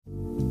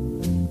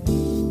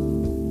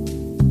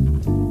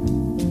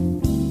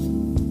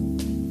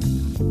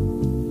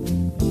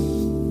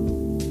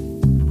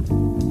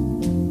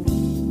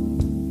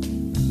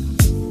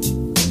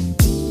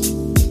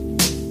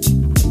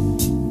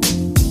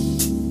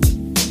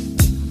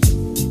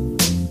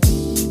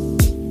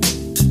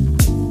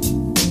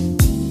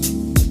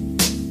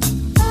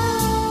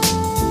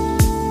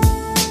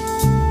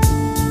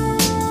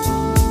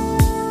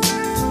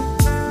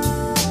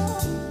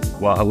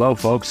Hello,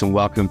 folks, and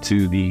welcome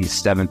to the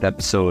 7th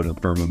episode of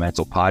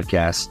Firmamental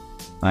Podcast.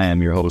 I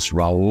am your host,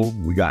 Raul.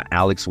 We got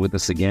Alex with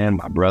us again,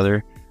 my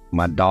brother,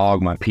 my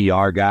dog, my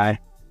PR guy.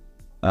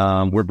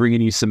 We're bringing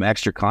you some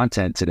extra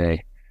content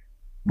today.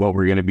 What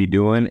we're going to be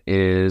doing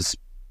is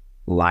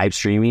live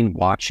streaming,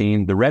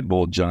 watching the Red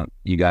Bull jump.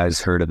 You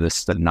guys heard of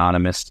this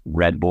anonymous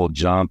Red Bull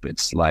jump?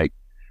 It's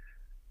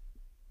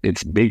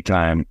big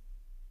time.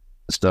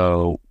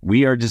 So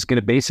we are just going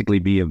to basically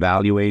be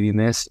evaluating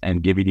this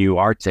and giving you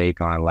our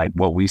take on like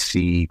what we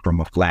see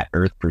from a flat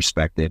earth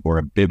perspective or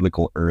a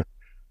biblical earth,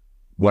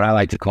 what I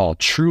like to call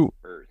true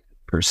earth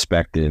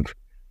perspective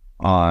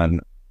on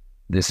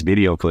this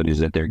video footage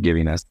that they're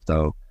giving us.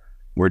 So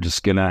we're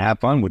just going to have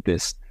fun with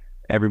this.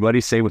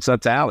 Everybody say what's up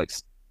to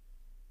Alex.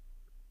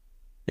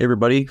 Hey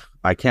everybody,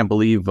 I can't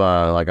believe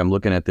I'm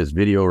looking at this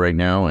video right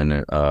now,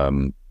 and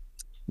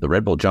the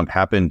Red Bull jump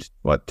happened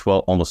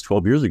almost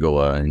 12 years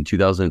ago, in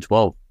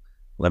 2012,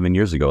 11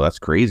 years ago. That's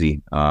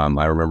crazy.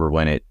 I remember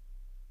when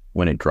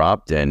it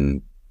dropped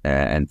and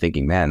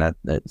thinking, man,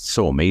 that's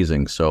so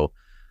amazing. So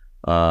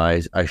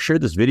I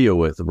shared this video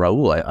with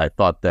Raul. I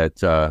thought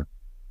that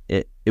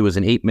it was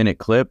an 8-minute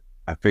clip.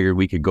 I figured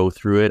we could go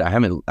through it. I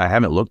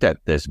haven't looked at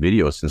this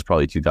video since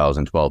probably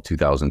 2012,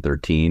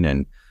 2013,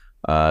 and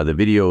the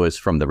video is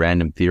from the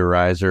Random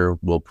Theorizer.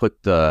 We'll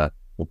put the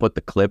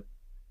clip,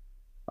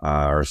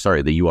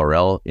 the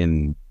URL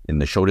in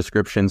the show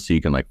description so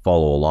you can like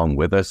follow along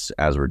with us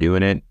as we're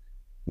doing it.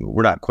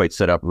 We're not quite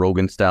set up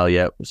Rogan style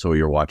yet, so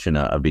you're watching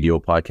a video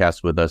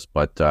podcast with us,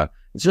 but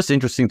it's just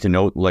interesting to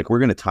note, like, we're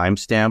going to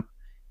timestamp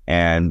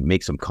and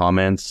make some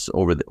comments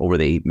over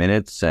the 8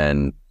 minutes,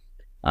 and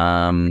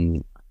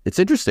it's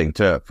interesting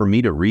for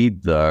me to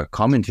read the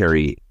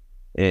commentary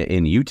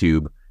in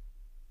YouTube.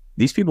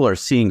 These people are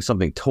seeing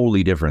something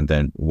totally different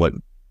than what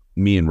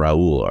me and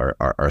Raul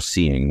are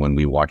seeing when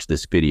we watch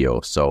this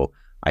video. So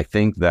I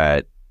think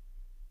that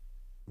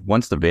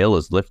once the veil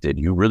is lifted,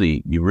 you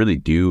really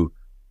do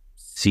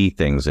see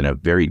things in a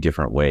very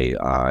different way.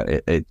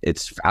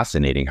 It's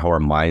fascinating how our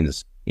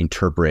minds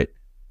interpret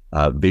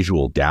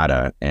visual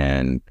data,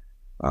 and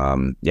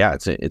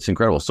it's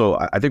incredible. So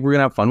I think we're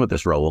gonna have fun with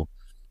this, Raul.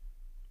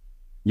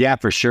 Yeah,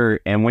 for sure.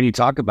 And when you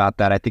talk about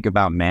that, I think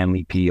about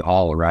Manly P.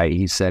 Hall, right?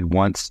 He said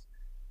once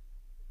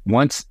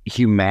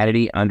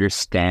humanity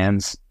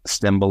understands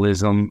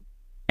symbolism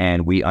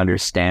and we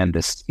understand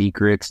the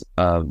secrets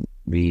of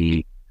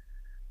the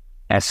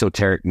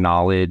esoteric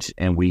knowledge,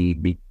 and we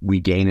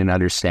gain an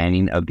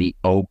understanding of the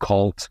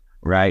occult,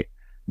 right,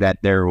 that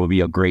there will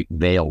be a great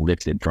veil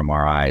lifted from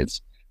our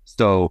eyes.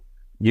 So,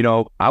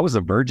 I was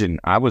a virgin.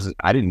 I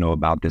didn't know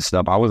about this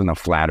stuff. I wasn't a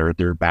flat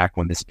earther back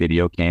when this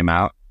video came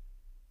out.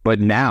 But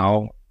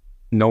now,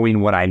 knowing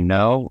what I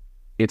know,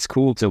 it's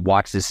cool to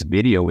watch this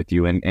video with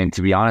you. And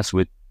to be honest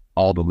with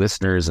all the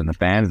listeners and the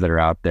fans that are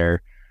out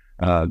there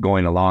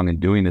going along and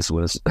doing this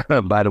with us.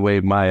 By the way,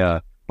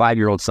 my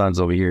 5-year-old son's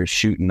over here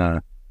shooting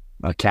a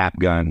cap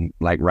gun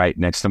like right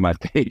next to my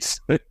face.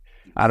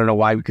 I don't know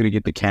why we couldn't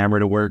get the camera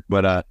to work,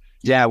 but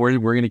we're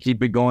going to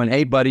keep it going.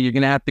 Hey, buddy, you're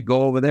going to have to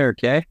go over there,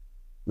 okay?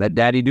 Let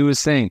daddy do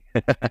his thing.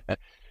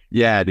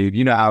 Yeah, dude,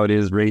 you know how it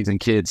is raising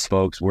kids,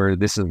 folks, where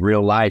this is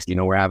real life,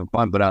 we're having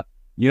fun. But,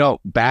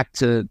 back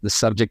to the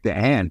subject at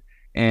hand,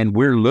 and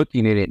we're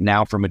looking at it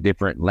now from a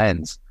different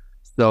lens.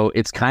 So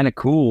it's kind of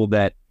cool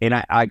that, and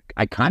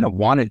I kind of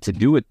wanted to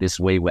do it this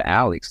way with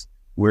Alex,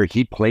 where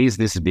he plays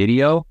this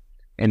video,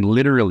 and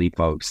literally,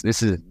 folks,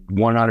 this is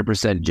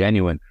 100%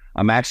 genuine.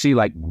 I'm actually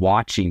like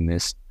watching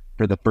this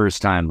for the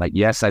first time. Like,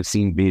 yes, I've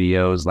seen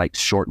videos, like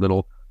short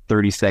little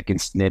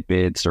 30-second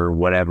snippets or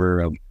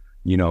whatever of,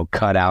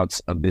 cutouts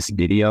of this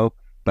video,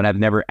 but I've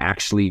never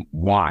actually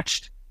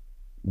watched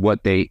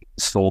what they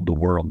sold the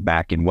world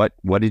back in. What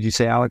did you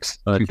say, Alex?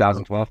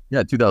 2012?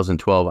 Yeah,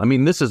 2012. I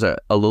mean, this is a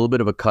little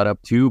bit of a cut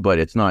up too, but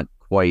it's not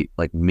quite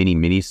like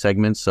mini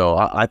segments. So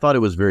I thought it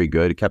was very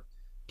good. It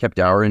kept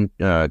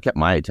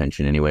my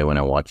attention anyway when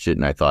I watched it,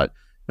 and I thought,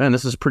 man,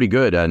 this is pretty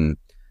good. And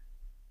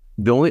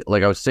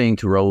like I was saying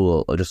to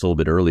Raul just a little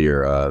bit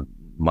earlier,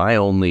 the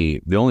only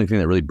thing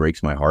that really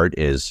breaks my heart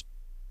is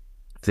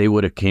if they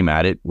would have came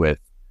at it with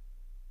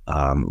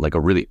like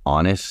a really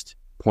honest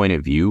point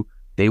of view,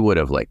 they would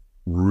have like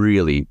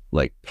really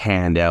like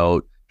panned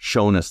out,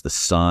 shown us the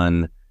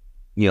sun,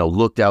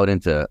 looked out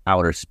into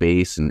outer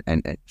space and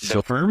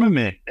the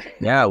firmament.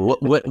 Yeah,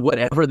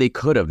 whatever they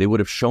could have, they would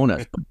have shown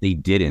us, but they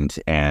didn't.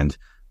 And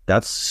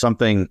that's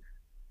something,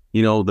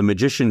 the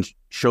magician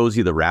shows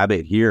you the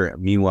rabbit here.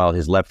 Meanwhile,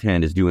 his left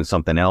hand is doing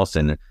something else.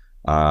 And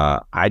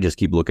I just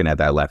keep looking at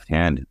that left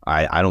hand.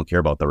 I don't care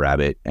about the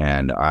rabbit.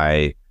 And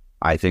I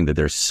think that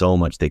there's so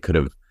much they could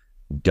have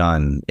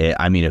done.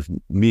 I mean, if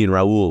me and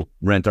Raul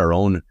rent our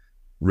own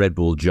Red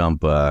Bull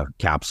jump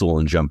capsule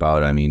and jump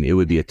out, I mean, it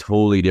would be a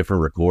totally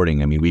different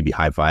recording. I mean, we'd be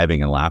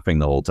high-fiving and laughing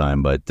the whole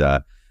time, but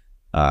the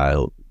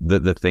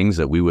things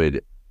that we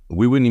wouldn't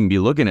even be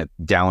looking at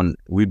down,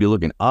 we'd be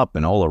looking up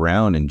and all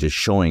around and just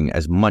showing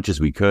as much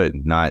as we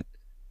could, not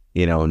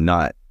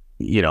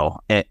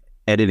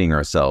editing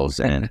ourselves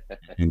and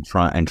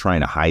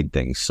trying to hide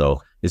things.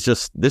 So It's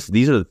just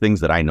these are the things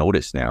that I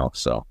notice now.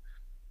 So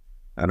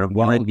I don't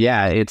know. Well,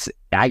 yeah,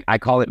 I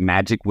call it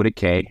magic with a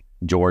K.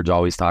 George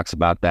always talks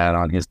about that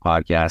on his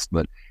podcast,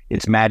 but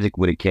it's magic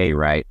with a K,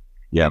 right?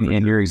 Yeah.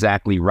 And you're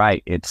exactly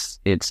right. It's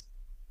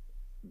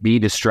be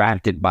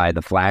distracted by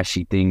the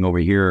flashy thing over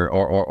here,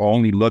 or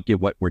only look at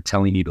what we're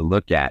telling you to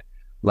look at.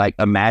 Like,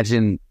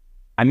 imagine,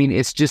 I mean,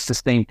 it's just the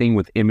same thing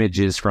with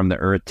images from the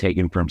Earth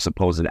taken from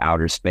supposed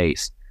outer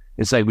space.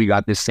 It's like we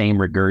got this same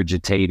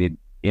regurgitated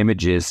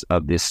images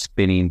of this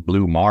spinning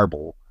blue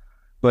marble,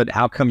 but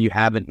how come you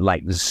haven't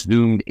like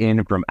zoomed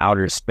in from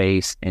outer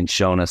space and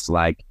shown us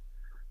like,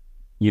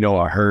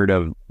 a herd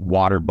of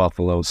water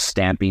buffaloes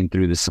stamping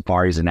through the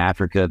safaris in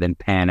Africa, then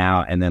pan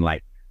out and then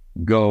like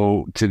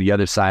go to the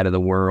other side of the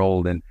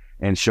world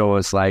and show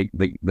us like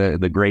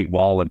the Great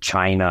Wall of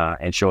China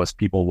and show us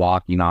people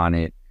walking on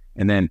it,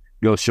 and then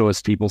go show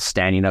us people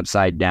standing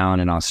upside down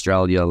in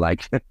Australia.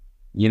 Like,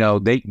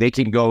 they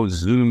can go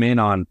zoom in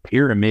on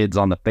pyramids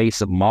on the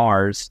face of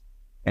Mars,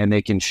 and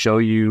they can show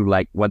you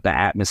like what the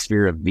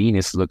atmosphere of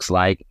Venus looks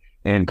like.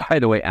 And by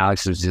the way,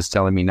 Alex was just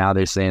telling me now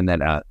they're saying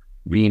that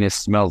Venus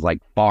smells like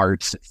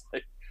farts.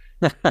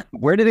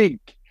 Where do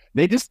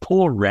they just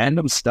pull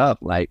random stuff?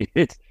 Like,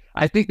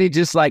 I think they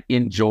just like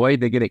enjoy,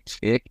 they get a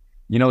kick.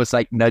 It's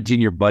like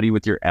nudging your buddy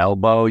with your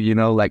elbow,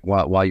 like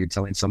while you're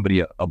telling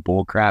somebody a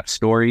bull crap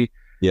story.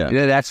 Yeah.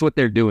 That's what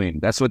they're doing.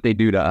 That's what they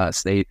do to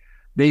us. They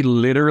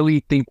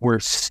literally think we're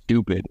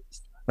stupid.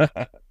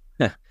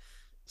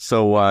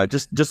 So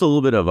just a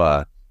little bit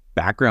of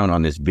background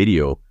on this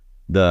video.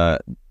 The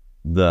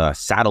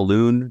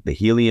Satelloon,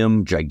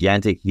 the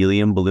gigantic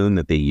helium balloon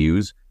that they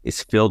use,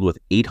 is filled with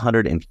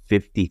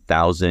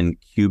 850,000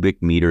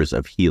 cubic meters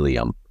of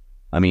helium.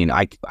 I mean,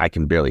 I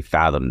can barely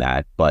fathom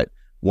that, but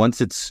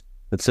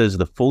it says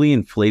the fully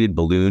inflated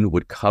balloon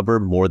would cover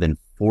more than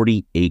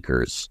 40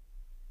 acres.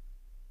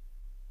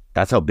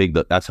 That's how big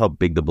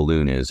the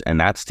balloon is, and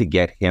that's to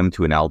get him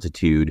to an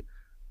altitude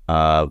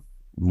of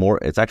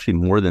it's actually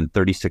more than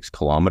 36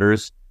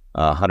 kilometers,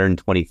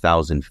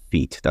 120,000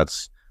 feet.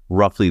 That's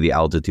roughly the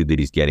altitude that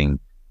he's getting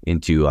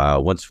into.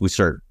 Once we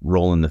start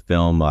rolling the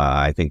film,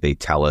 I think they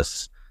tell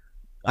us,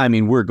 I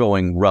mean, we're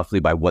going roughly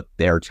by what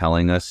they're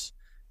telling us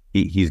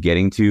he's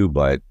getting to,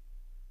 but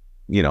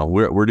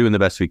we're doing the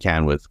best we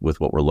can with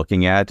what we're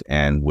looking at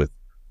and with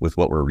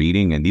what we're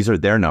reading, and these are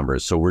their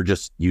numbers, so we're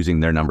just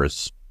using their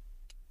numbers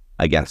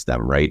against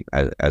them, right,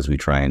 as we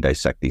try and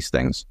dissect these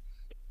things.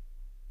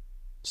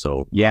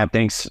 So yeah,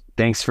 thanks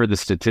for the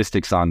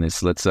statistics on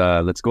this. Let's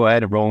go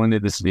ahead and roll into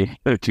this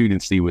video too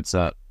and see what's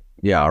up.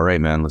 Yeah, all right,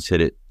 man, let's hit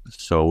it.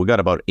 So we got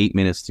about 8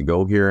 minutes to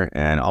go here,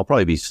 and I'll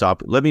probably be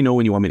stopped. Let me know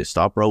when you want me to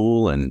stop,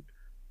 Raul, and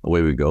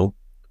away we go.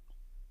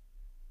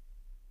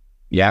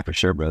 Yeah, for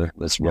sure, brother.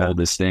 Let's roll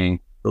this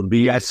thing.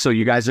 So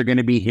you guys are going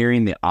to be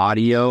hearing the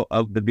audio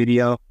of the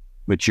video,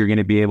 but you're going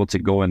to be able to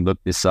go and look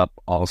this up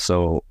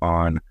also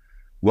on,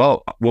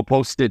 we'll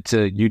post it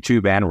to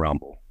YouTube and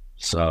Rumble.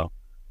 So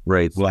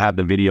right, we'll have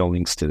the video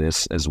links to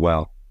this as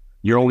well.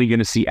 You're only going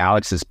to see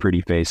Alex's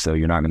pretty face, so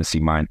you're not going to see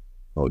mine.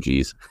 Oh,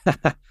 geez.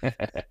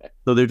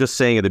 So they're just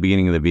saying at the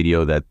beginning of the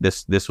video that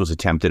this was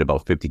attempted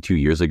about 52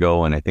 years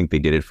ago, and I think they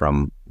did it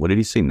from, what did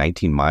he say,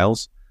 19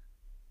 miles?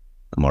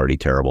 I'm already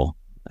terrible.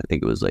 I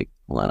think it was like,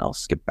 hold on, I'll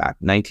skip back.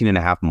 19 and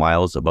a half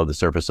miles above the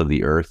surface of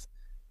the Earth.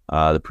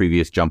 The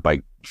previous jump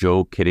by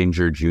Joe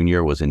Kittinger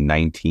Jr. was in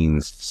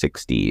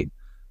 1960.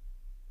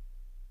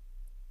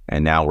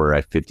 And now we're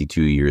at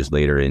 52 years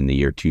later in the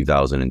year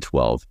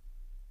 2012.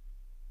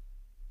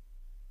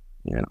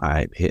 And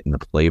I'm hitting the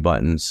play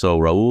button. So,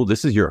 Raul,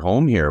 this is your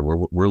home here.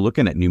 We're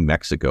looking at New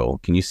Mexico.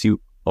 Can you see?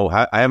 Oh,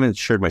 I haven't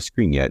shared my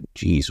screen yet.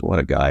 Jeez, what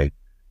a guy.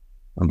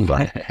 I'm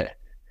glad.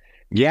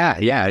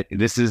 Yeah.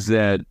 This is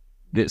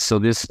so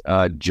this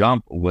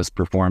jump was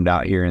performed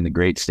out here in the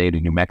great state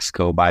of New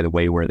Mexico, by the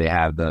way, where they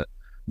have the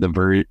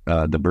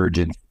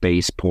Virgin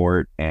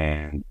Spaceport,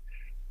 and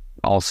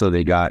also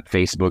they got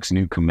Facebook's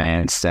new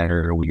command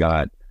center. We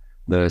got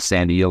the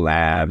Sandia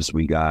Labs.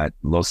 We got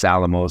Los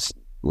Alamos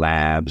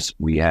Labs.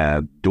 We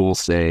have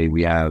Dulce.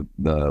 We have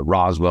the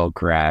Roswell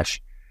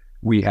crash.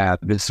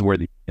 This is where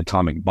the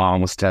atomic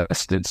bomb was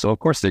tested. So of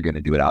course they're going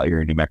to do it out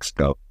here in New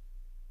Mexico.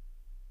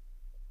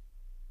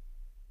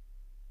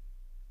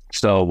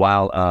 So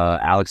while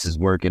Alex is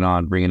working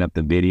on bringing up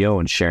the video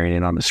and sharing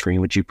it on the screen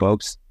with you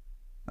folks,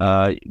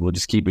 we'll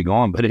just keep it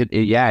going. But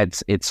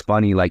it's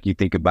funny. Like, you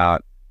think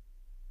about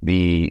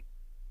the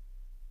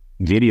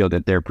video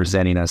that they're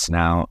presenting us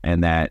now,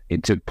 and that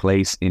it took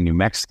place in New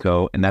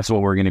Mexico, and that's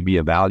what we're going to be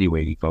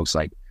evaluating, folks.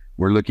 Like,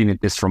 we're looking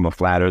at this from a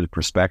flat earth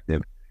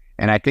perspective,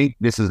 and I think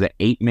this is an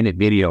 8-minute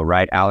video,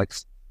 right,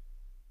 Alex?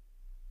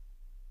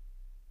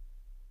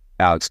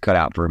 Alex cut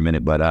out for a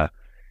minute, but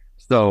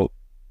so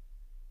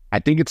I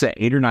think it's an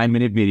 8 or 9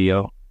 minute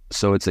video,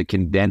 so it's a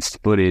condensed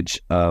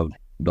footage of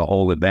the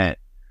whole event.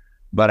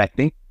 But I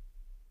think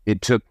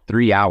it took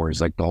 3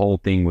 hours. Like, the whole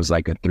thing was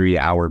like a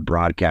 3-hour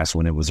broadcast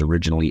when it was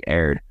originally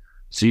aired.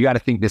 So you got to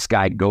think this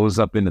guy goes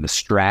up into the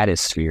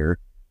stratosphere,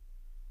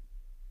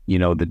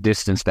 the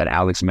distance that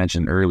Alex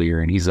mentioned earlier,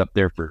 and he's up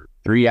there for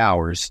 3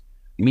 hours.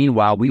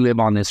 Meanwhile, we live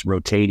on this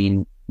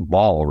rotating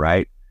ball,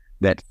 right?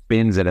 That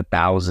spins at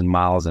 1,000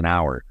 miles an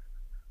hour.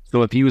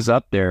 So if he was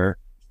up there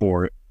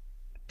for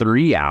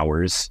 3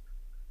 hours,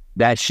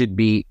 that should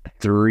be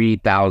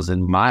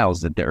 3,000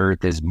 miles that the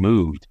Earth has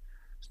moved.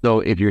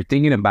 So if you're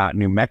thinking about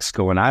New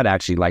Mexico, and I'd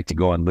actually like to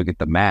go and look at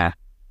the math,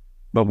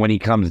 but when he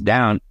comes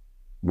down,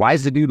 why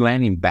is the dude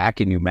landing back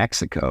in New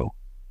Mexico?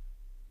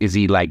 Is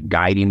he like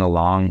guiding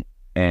along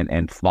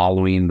and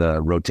following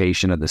the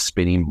rotation of the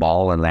spinning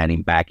ball and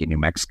landing back in New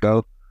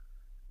Mexico?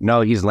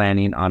 No, he's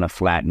landing on a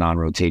flat,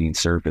 non-rotating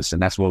surface.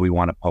 And that's what we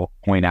want to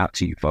point out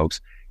to you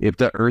folks. If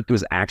the Earth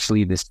was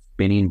actually this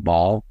spinning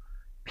ball,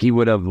 he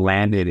would have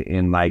landed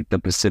in like the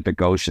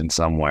Pacific Ocean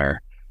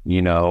somewhere,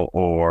 you know,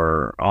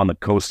 or on the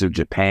coast of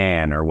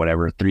Japan or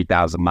whatever,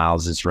 3,000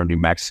 miles is from New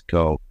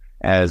Mexico,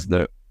 as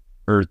the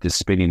Earth is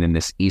spinning in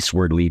this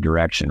eastwardly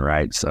direction,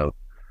 right? So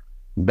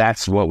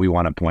that's what we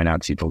want to point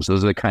out to you folks.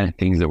 Those are the kind of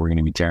things that we're going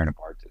to be tearing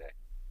apart today.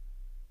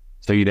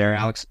 So you there,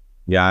 Alex?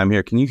 Yeah, I'm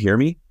here. Can you hear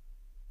me?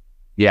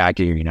 Yeah, I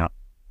can hear you now.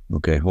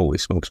 Okay, holy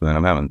smokes, man.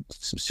 I'm having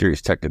some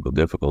serious technical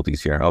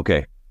difficulties here.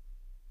 Okay.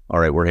 All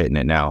right, we're hitting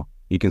it now.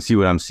 You can see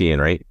what I'm seeing,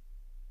 right?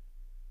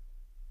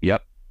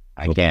 Yep,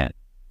 I can.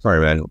 Sorry,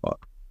 man.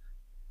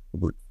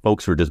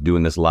 Folks were just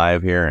doing this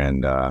live here,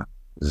 and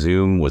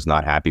Zoom was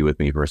not happy with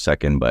me for a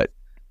second, but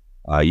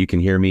you can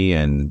hear me,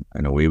 and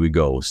away we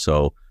go.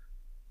 So,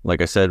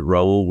 like I said,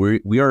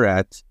 Raul, we are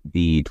at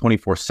the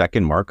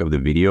 24-second mark of the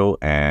video,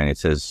 and it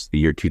says the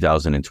year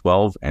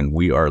 2012, and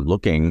we are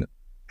looking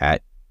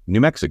at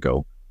New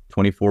Mexico,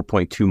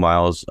 24.2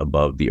 miles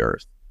above the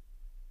Earth.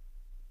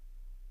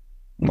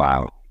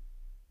 Wow.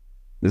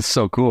 This is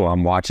so cool.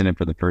 I'm watching it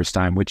for the first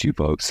time with you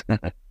folks.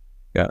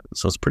 Yeah,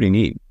 so it's pretty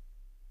neat.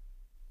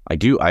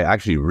 I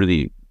actually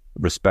really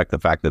respect the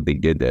fact that they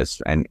did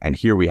this. And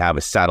here we have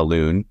a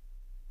Satelloon,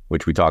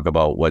 which we talk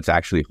about what's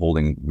actually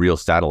holding real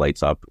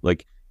satellites up.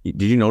 Like,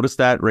 did you notice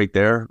that right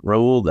there,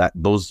 Raul? That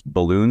those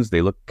balloons,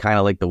 they look kind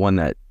of like the one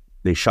that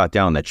they shot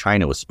down that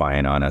China was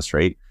spying on us,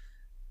 right?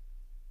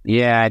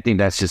 Yeah, I think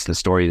that's just the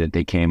story that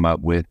they came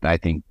up with. I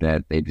think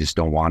that they just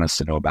don't want us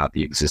to know about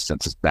the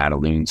existence of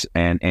Satelloons.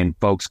 And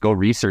folks, go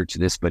research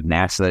this, but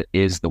NASA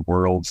is the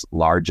world's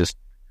largest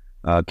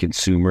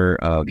consumer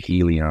of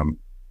helium.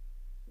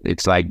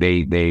 It's like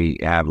they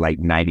have like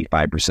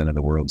 95% of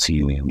the world's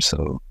helium.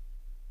 So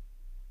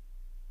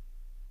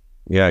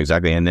yeah,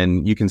 exactly. And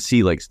then you can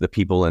see like the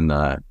people in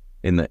the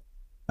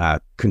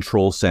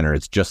control center.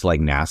 It's just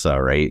like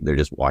NASA, right? They're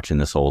just watching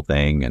this whole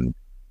thing, and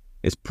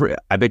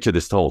I bet you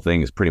this whole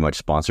thing is pretty much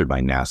sponsored by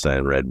NASA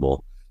and Red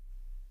Bull.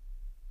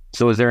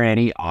 So is there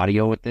any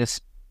audio with this?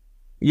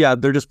 Yeah,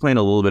 they're just playing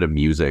a little bit of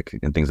music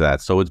and things like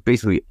that. So it's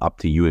basically up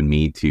to you and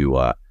me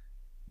to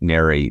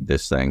narrate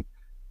this thing.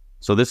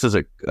 So this is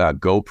a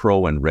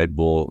GoPro and Red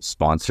Bull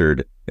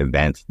sponsored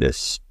event.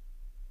 This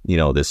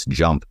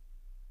jump.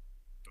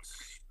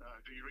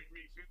 Do you read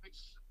me,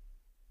 Felix?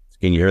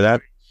 Can you hear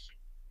that?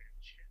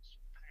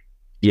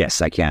 Yes,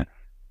 I can.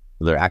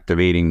 They're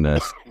activating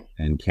the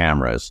and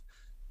cameras,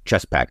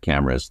 chest pack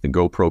cameras. The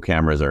GoPro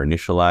cameras are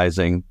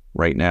initializing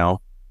right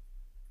now.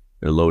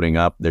 They're loading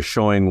up. They're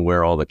showing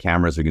where all the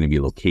cameras are going to be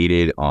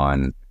located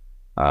on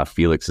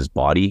Felix's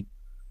body.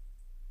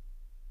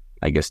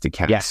 I guess to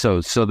catch. Yeah.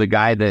 So the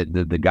guy that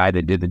the guy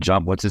that did the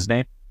jump, what's his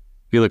name?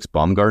 Felix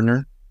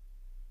Baumgartner.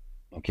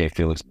 Okay,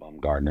 Felix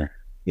Baumgartner.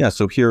 Yeah.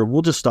 So here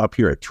we'll just stop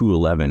here at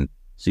 211,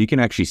 so you can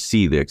actually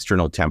see the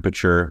external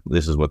temperature.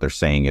 This is what they're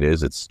saying it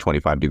is. It's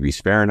 25 degrees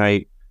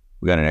Fahrenheit.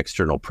 We got an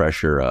external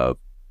pressure of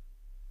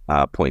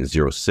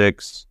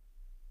 0.06.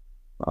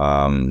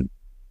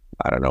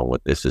 I don't know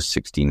what this is,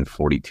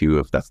 1642,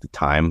 if that's the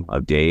time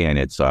of day, and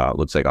it's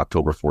looks like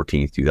October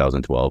 14th,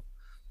 2012.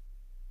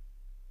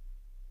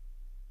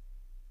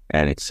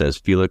 And it says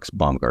Felix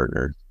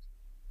Baumgartner.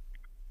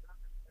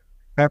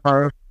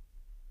 Cameras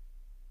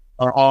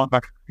are on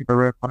the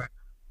red light.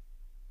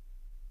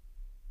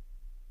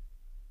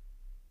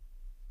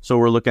 So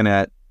we're looking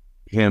at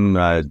him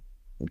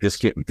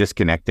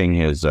disconnecting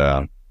his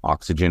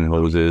oxygen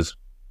hoses.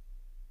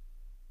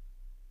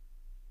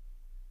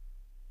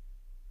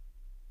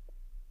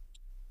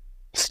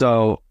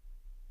 So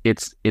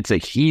it's a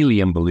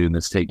helium balloon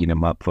that's taking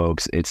him up,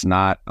 folks. It's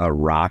not a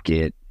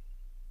rocket.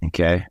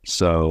 Okay.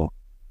 So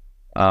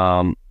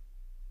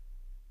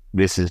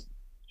this is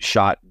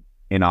shot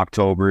in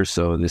October,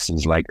 so this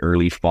is like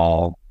early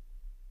fall.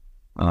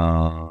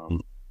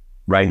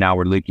 Right now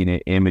we're looking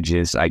at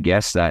images. I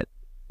guess that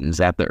is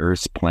that the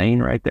Earth's plane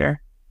right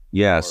there?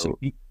 Yeah, so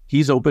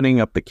he's opening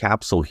up the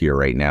capsule here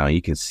right now.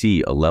 You can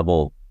see a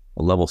level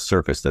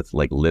surface that's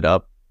like lit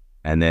up,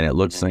 and then it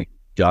looks like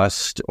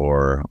dust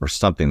or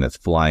something that's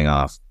flying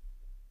off.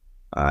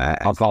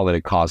 I'll call it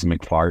a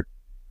cosmic fart.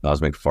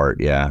 Cosmic fart,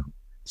 yeah.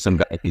 Some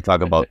guy, you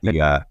talk about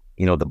the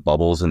the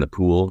bubbles in the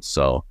pool.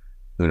 So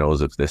who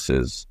knows if this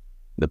is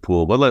the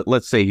pool? But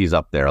let's say he's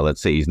up there.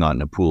 Let's say he's not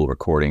in a pool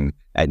recording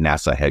at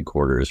NASA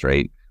headquarters,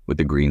 right, with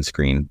the green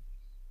screen.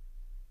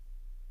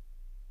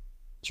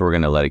 So we're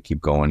going to let it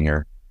keep going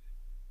here.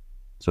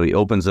 So he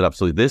opens it up.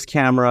 So this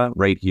camera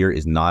right here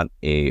is not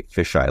a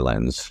fisheye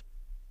lens.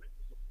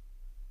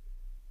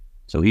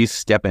 So he's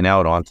stepping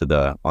out onto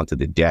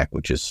the deck,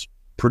 which is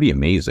pretty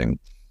amazing.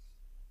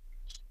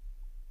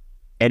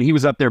 And he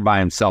was up there by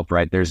himself,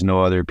 right? There's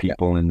no other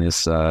people in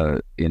this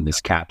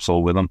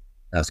capsule with him.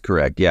 That's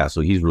correct. Yeah.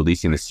 So he's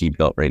releasing the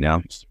seatbelt right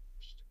now.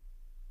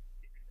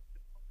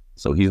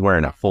 So he's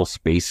wearing a full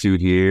spacesuit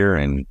here,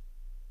 and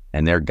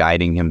they're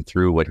guiding him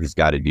through what he's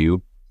got to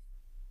do.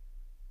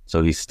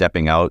 So he's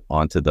stepping out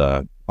onto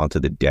the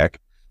deck.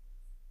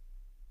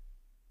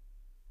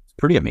 It's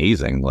pretty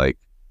amazing. Like,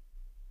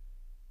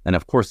 and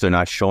of course, they're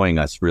not showing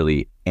us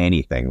really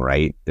anything,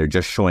 right? They're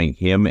just showing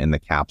him in the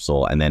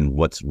capsule and then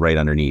what's right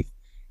underneath.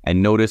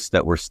 And notice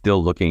that we're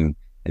still looking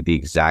at the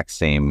exact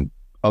same.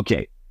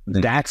 Okay,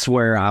 that's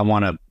where I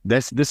want to.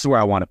 This is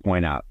where I want to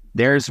point out.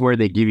 There's where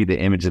they give you the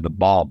image of the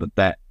ball, but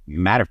that,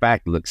 matter of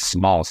fact, it looks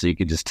small, so you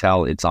can just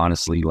tell it's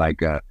honestly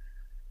like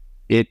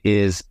it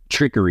is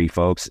trickery,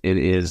 folks. It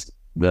is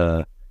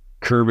the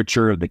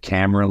curvature of the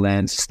camera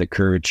lens, the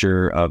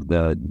curvature of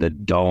the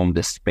dome,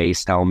 the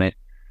space helmet.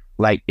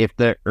 Like, if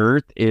the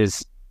Earth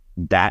is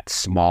that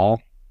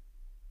small,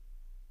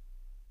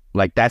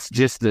 like that's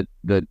just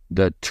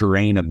the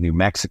terrain of New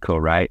Mexico,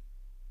 right?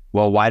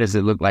 Well, why does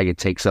it look like it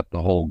takes up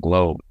the whole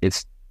globe?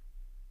 It's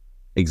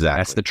exactly,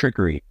 that's the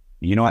trickery.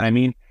 You know what I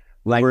mean?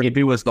 Like, if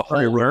it was the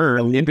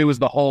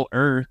whole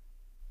Earth,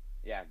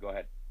 yeah, go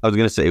ahead. I was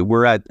going to say,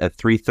 we're at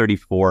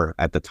 3:34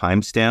 at the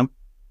timestamp,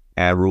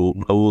 and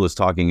Raul is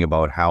talking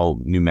about how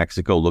New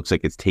Mexico looks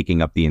like it's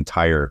taking up the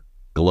entire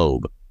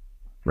globe,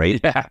 right?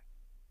 Yeah.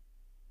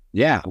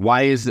 Yeah.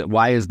 Why is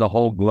the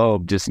whole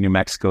globe just New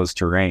Mexico's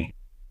terrain?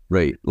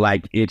 Right.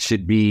 Like, it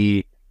should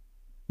be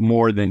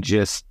more than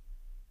just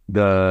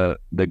the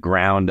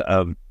ground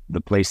of the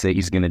place that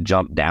he's going to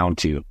jump down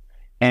to.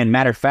 And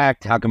matter of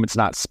fact, how come it's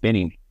not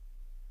spinning?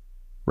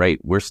 Right.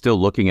 We're still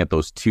looking at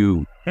those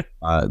two.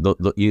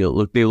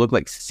 They look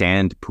like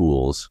sand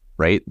pools,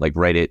 right? Like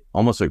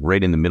almost like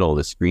right in the middle of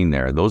the screen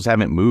there. Those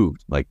haven't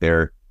moved. Like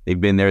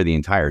they've been there the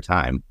entire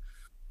time.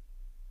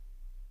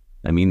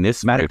 I mean,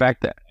 this matter of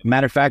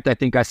fact, I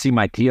think I see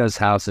my tia's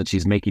house and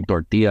she's making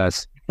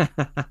tortillas.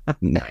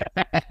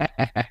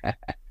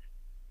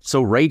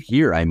 So right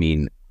here, I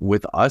mean,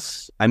 with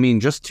us, I mean,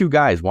 just two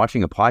guys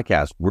watching a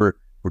podcast, we're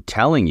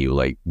telling you,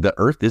 like, the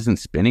Earth isn't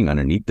spinning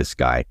underneath the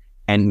sky,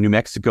 and New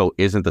Mexico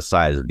isn't the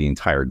size of the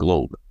entire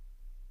globe.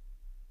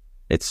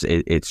 It's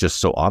just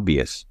so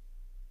obvious.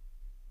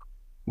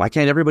 Why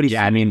can't everybody?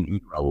 Yeah, I mean,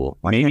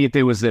 maybe if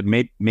it was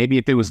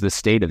the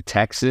state of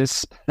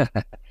Texas,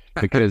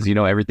 because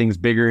everything's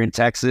bigger in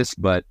Texas.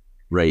 But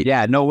right,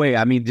 yeah, no way.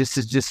 I mean, this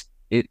is just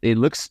it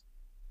looks.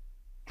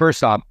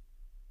 First off,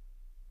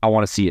 I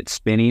want to see it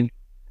spinning.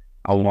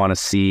 I want to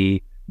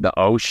see the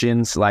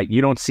oceans. Like, you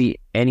don't see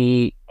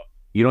any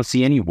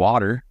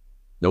water.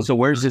 Nope. So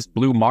where's this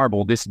blue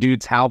marble? This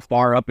dude's how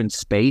far up in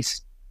space?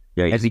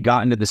 Yeah, has he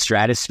gotten to the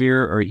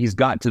stratosphere, or he's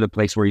gotten to the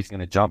place where he's going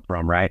to jump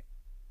from, right?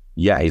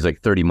 Yeah, he's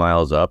like 30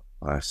 miles up,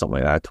 something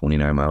like that,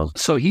 29 miles.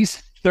 So he's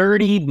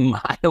 30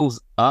 miles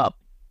up.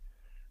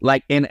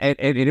 Like, and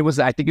it was,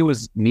 I think it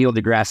was Neil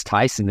deGrasse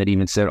Tyson that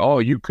even said, "Oh,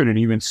 you couldn't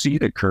even see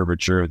the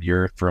curvature of the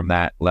Earth from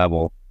that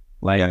level."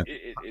 Like, yeah.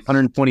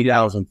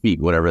 120,000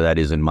 feet, whatever that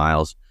is in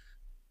miles.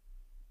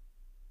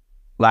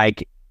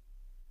 Like,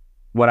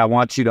 what I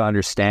want you to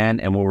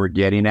understand, and what we're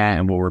getting at,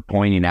 and what we're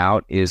pointing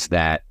out, is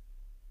that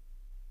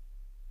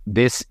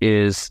this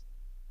is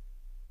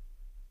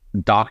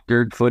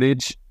doctored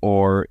footage,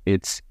 or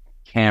it's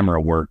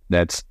camera work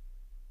that's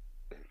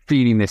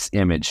feeding this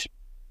image.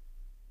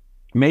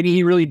 Maybe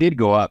he really did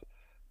go up,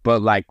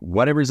 but like,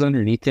 whatever's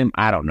underneath him,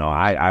 I don't know.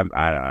 I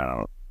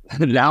don't.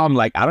 Now I'm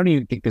like, I don't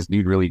even think this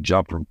dude really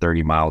jumped from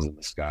 30 miles in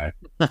the sky.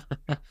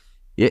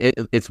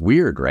 It's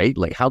weird, right?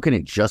 Like, how can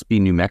it just be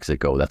New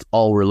Mexico? That's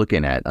all we're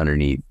looking at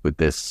underneath with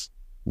this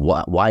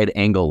wide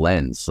angle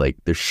lens. Like,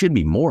 there should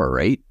be more,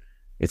 right?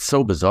 It's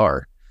so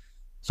bizarre.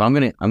 So I'm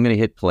gonna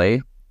hit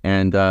play,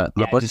 and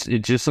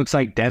it just looks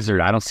like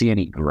desert. I don't see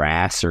any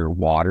grass or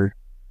water.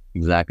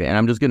 Exactly. And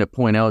I'm just gonna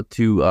point out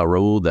to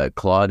Raul that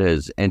Claude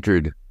has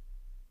entered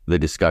the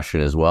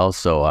discussion as well.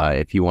 So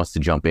if he wants to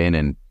jump in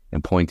and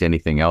point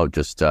anything out,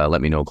 just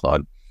let me know,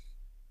 Claude.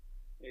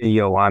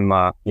 Yo, I'm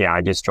I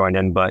just joined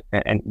in, but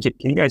and can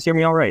you guys hear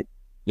me all right?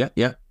 Yeah.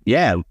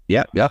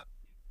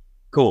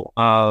 Cool.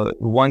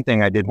 One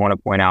thing I did want to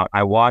point out,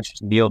 I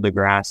watched Neil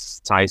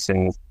deGrasse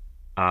Tyson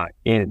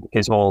in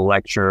his whole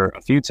lecture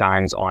a few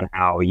times on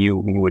how you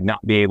would not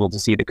be able to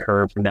see the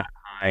curve from that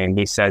high, and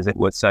he says it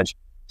with such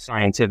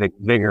scientific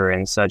vigor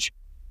and such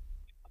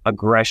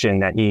aggression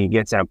that he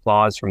gets an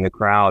applause from the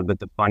crowd. But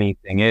the funny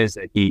thing is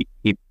that he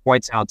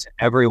points out to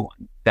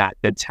everyone that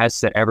the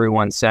tests that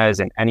everyone says,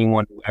 and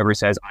anyone who ever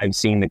says, "I've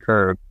seen the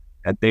curve,"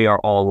 that they are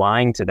all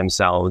lying to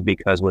themselves,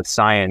 because with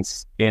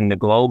science in the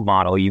globe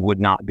model, you would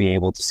not be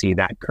able to see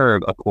that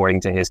curve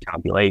according to his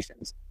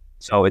calculations.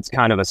 So it's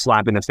kind of a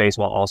slap in the face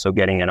while also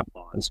getting an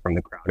applause from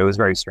the crowd. It was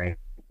very strange.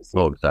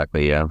 Oh,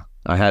 exactly. Yeah.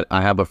 I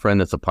have a friend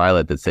that's a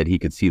pilot that said he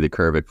could see the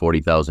curve at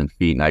 40,000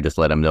 feet, and I just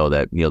let him know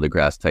that Neil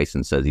deGrasse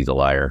Tyson says he's a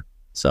liar.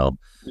 So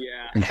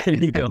yeah,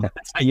 you know,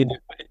 that's how you do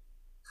it.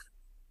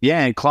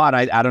 Yeah, and Claude,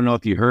 I don't know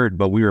if you heard,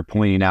 but we were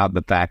pointing out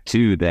the fact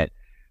too that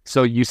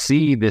so you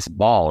see this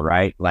ball,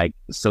 right? Like,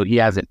 so he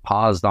has it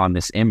paused on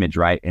this image,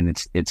 right? And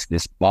it's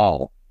this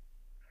ball.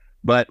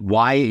 But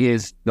why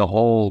is the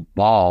whole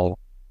ball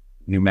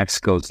New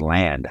Mexico's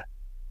land?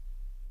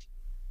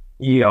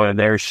 You know,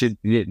 there should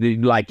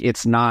like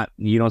it's not.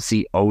 You don't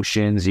see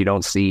oceans. You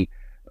don't see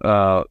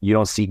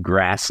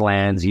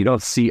grasslands. You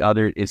don't see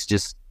other. It's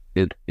just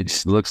it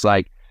just looks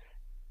like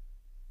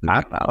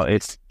I don't know.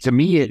 It's to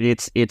me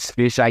it's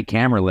fisheye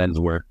camera lens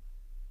work.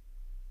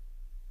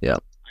 Yeah,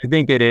 I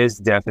think it is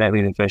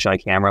definitely the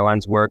fisheye camera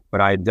lens work,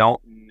 but I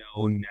don't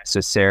know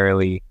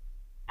necessarily.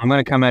 I'm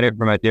going to come at it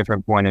from a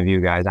different point of view,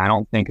 guys. I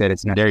don't think that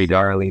it's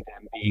necessarily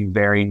them being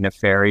very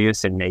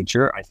nefarious in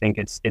nature. I think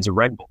it's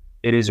Red Bull.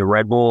 It is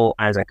Red Bull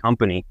as a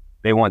company.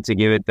 They want to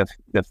give it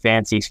the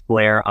fancy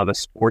flair of a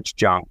sports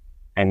junk.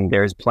 And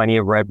there's plenty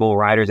of Red Bull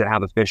riders that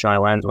have a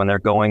fisheye lens when they're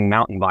going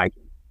mountain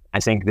biking. I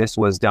think this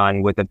was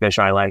done with the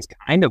fisheye lens,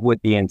 kind of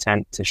with the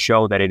intent to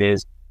show that it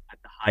is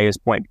at the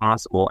highest point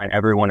possible. And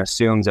everyone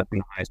assumes that from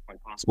the highest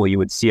point possible, you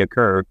would see a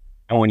curve.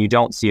 And when you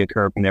don't see a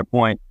curve from their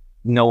point,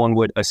 no one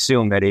would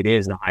assume that it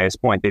is the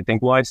highest point. They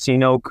think, well, I see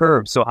no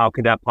curve, so how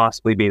could that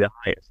possibly be the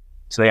highest?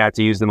 So they have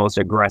to use the most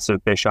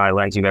aggressive fisheye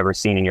lens you've ever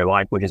seen in your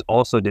life, which is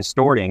also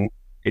distorting,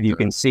 if you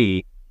can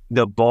see,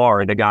 the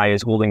bar the guy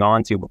is holding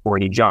on to before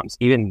he jumps.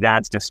 Even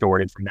that's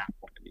distorted from that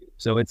point of view.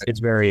 So it's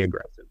very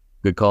aggressive.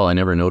 good call. I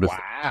never noticed.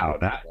 Wow,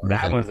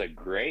 that was a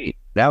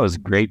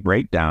great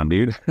breakdown,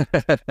 dude.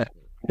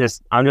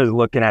 I'm just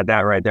looking at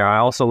that right there. I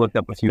also looked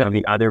up a few of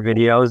the other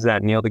videos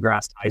that Neil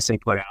deGrasse Tyson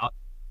put out.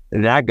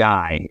 That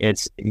guy,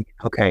 it's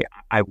okay.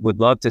 I would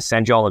love to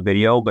send y'all a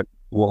video, but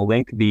we'll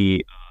link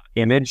the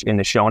image in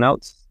the show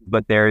notes.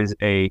 But there's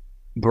a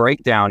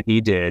breakdown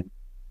he did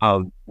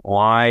of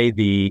why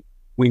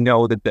we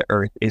know that the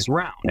Earth is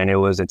round, and it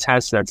was a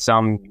test that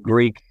some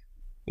Greek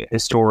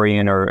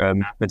historian or a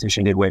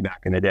mathematician did way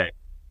back in the day.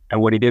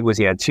 And what he did was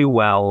he had two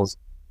wells.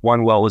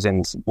 One well was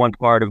in one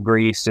part of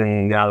Greece,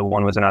 and the other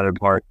one was another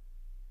part.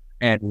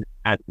 And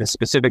at the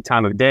specific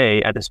time of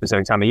day, at the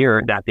specific time of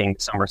year, that being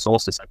the summer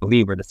solstice, I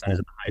believe, where the sun is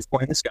at the highest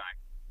point in the sky,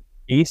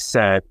 he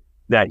said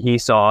that he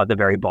saw the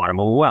very bottom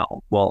of a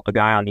well. Well, a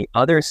guy on the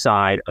other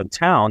side of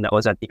town that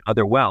was at the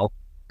other well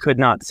could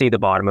not see the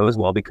bottom of his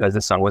well because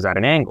the sun was at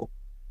an angle.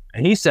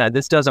 And he said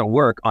this doesn't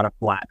work on a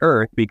flat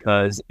Earth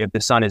because if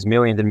the sun is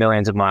millions and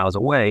millions of miles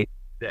away,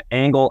 the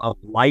angle of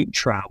light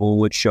travel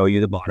would show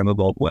you the bottom of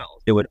both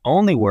wells. It would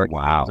only work on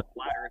a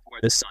flat Earth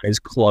where the sun is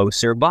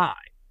closer by.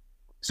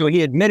 So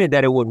he admitted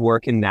that it would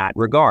work in that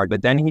regard.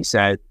 But then he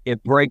said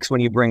it breaks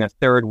when you bring a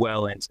third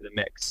well into the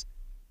mix.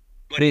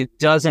 But it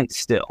doesn't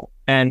still.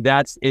 And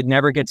it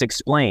never gets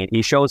explained.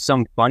 He shows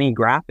some funny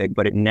graphic,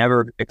 but it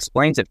never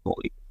explains it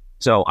fully.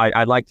 So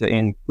I'd like to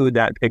include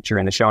that picture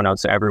in the show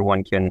notes so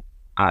everyone can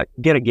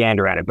get a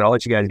gander at it. But I'll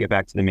let you guys get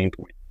back to the main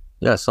point.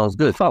 Yeah, sounds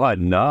good.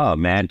 No,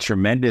 man.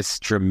 Tremendous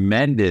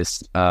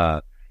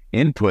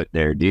input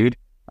there, dude.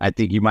 I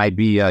think you might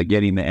be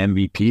getting the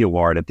MVP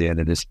award at the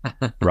end of this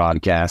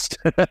broadcast.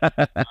 I've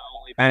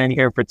only been in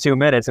here for 2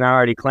 minutes and I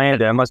already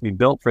claimed it. I must be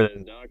built for this,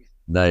 dog.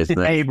 Nice.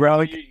 Hey,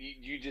 bro,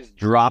 you just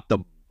dropped the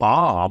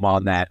bomb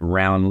on that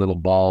round little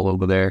ball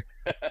over there.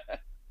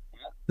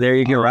 There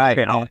you go. All right.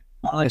 Okay,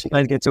 I'll let you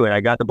guys get to it. I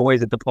got the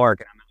boys at the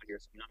park and I'm out here,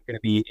 so I'm not going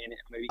to be in it.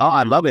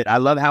 I love it. I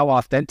love how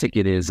authentic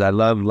it is. I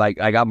love,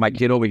 I got my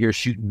kid over here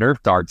shooting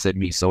Nerf darts at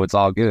me, so it's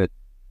all good.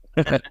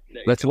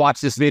 Let's watch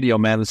this video,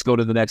 man. Let's go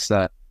to the next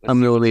I'm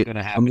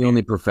the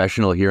only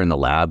professional here in the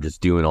lab,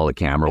 just doing all the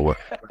camera work,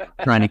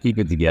 trying to keep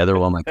it together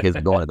while my kids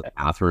are going to the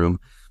bathroom.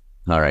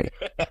 All right.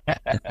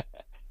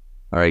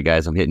 All right,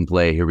 guys, I'm hitting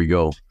play. Here we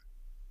go.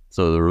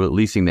 So they're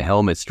releasing the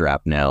helmet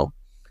strap now.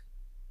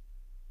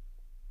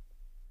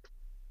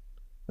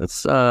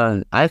 That's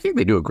I think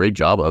they do a great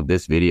job of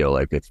this video.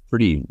 Like, it's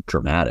pretty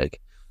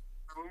dramatic.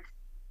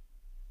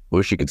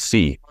 Wish you could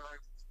see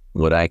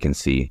what I can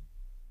see.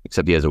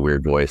 Except he has a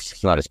weird voice.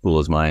 It's not as cool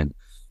as mine.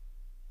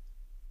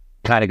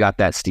 Kind of got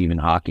that Stephen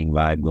Hawking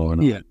vibe going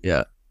on.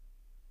 Yeah.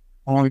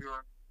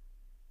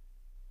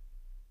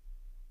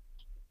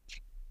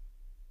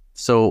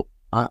 So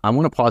I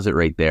want to pause it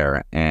right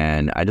there,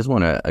 and I just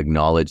want to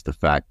acknowledge the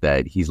fact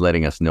that he's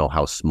letting us know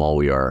how small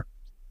we are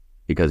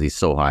because he's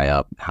so high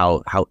up,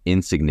 how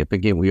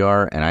insignificant we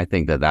are, and I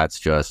think that that's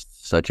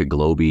just such a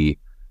globy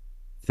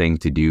thing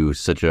to do,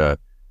 such a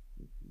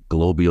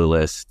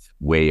globalist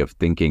way of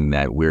thinking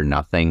that we're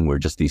nothing, we're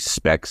just these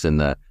specks in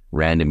the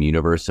random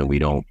universe, and we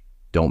don't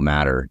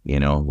matter,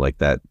 like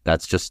that.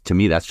 That's just, to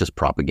me, that's just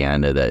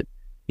propaganda that,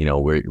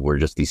 we're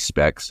just these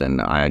specks.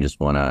 And I just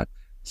want to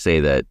say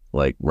that,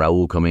 like,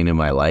 Raul coming in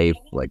my life,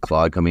 like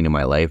Claude coming in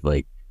my life,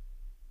 like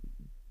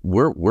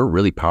we're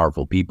really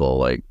powerful people.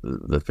 Like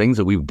the things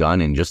that we've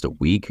done in just a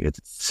week,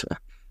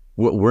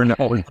 we're not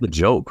a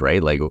joke,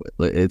 right? Like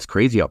it's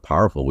crazy how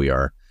powerful we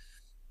are.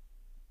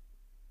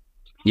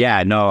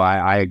 Yeah, no,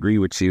 I agree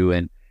with you.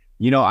 And,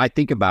 I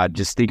think about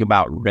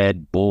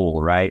Red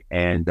Bull, right?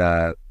 And,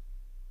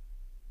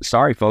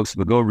 sorry, folks,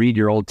 but go read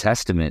your Old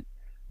Testament.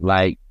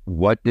 Like,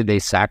 what did they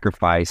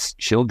sacrifice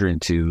children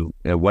to?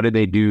 What did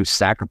they do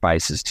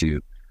sacrifices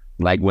to?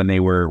 Like when they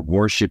were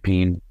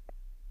worshiping,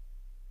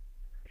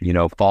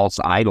 false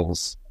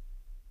idols,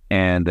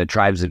 and the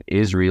tribes of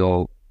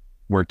Israel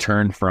were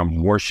turned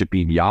from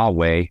worshiping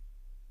Yahweh,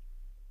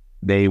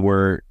 they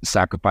were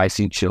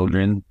sacrificing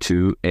children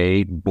to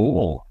a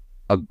bull,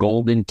 a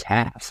golden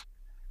calf.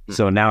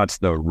 So now it's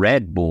the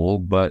red bull,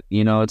 but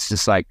it's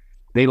just like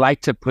they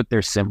like to put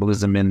their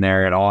symbolism in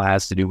there. It all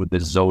has to do with the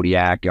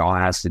zodiac. It all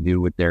has to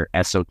do with their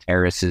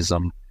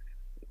esotericism.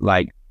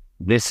 Like,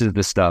 this is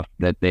the stuff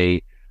that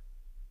they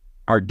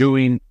are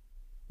doing,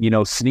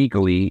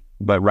 sneakily,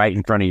 but right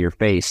in front of your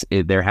face.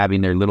 They're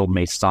having their little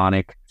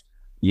Masonic,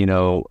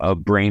 a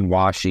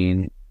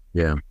brainwashing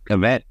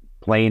event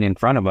playing in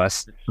front of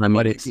us. I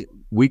mean,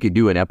 we could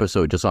do an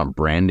episode just on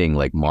branding,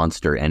 like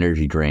Monster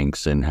energy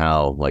drinks, and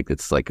how like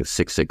it's like a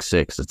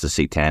 666. It's a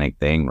satanic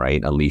thing,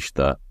 right? Unleash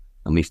the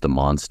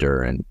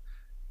monster, and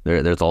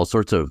there's all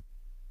sorts of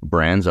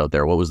brands out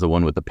there. What was the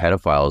one with the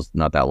pedophiles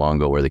not that long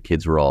ago, where the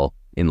kids were all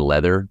in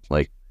leather?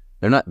 Like,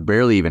 they're not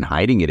barely even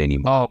hiding it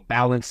anymore. Oh,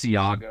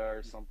 Balenciaga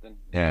or something.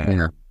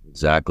 Yeah,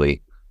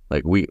 exactly.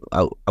 Like we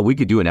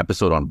could do an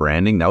episode on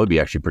branding. That would be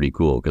actually pretty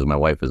cool, because my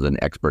wife is an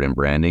expert in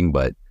branding,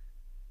 but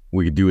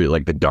we could do it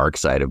like the dark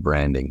side of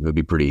branding. It would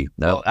be pretty.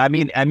 Well,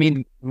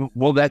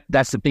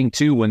 that's the thing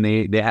too. When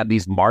they have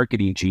these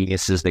marketing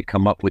geniuses that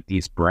come up with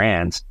these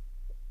brands,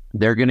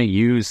 they're going to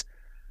use,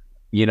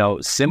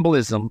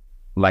 symbolism.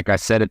 Like I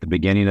said at the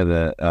beginning of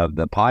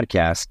the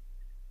podcast,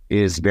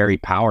 is very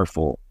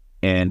powerful,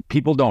 and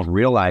people don't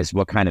realize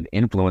what kind of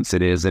influence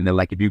it is. And they're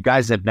like, if you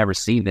guys have never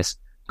seen this,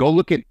 go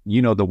look at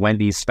the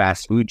Wendy's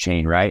fast food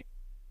chain, right?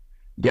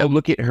 Go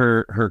look at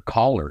her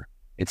collar.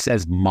 It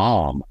says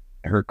 "mom."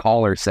 Her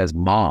collar says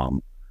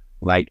 "mom,"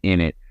 like in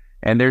it.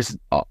 And there's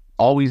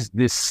always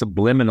this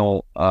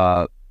subliminal,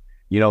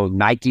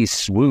 Nike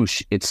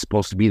swoosh. It's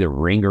supposed to be the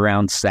ring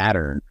around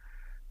Saturn.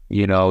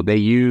 They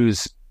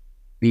use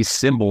these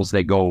symbols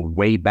that go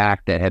way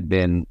back, that have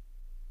been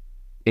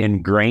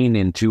ingrained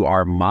into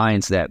our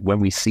minds, that when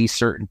we see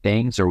certain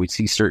things, or we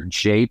see certain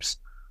shapes,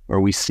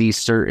 or we see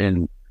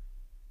certain,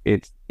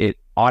 it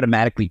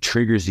automatically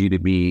triggers you to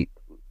be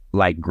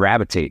like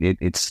gravitate.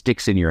 It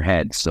sticks in your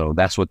head. So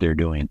that's what they're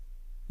doing.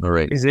 All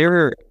right. Is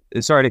there,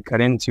 sorry to cut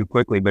in too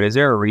quickly, but is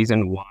there a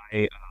reason why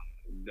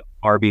the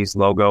Arby's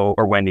logo,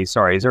 or Wendy's,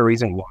 sorry, is there a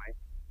reason why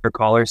her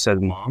collar says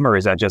 "mom," or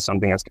is that just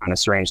something that's kind of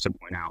strange to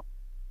point out?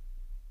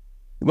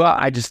 Well,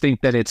 I just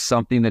think that it's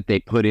something that they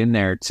put in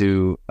there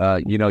to,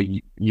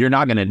 you're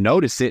not going to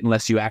notice it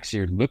unless you actually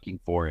are looking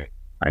for it.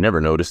 I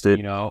never noticed it.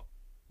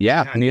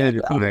 Yeah. Neither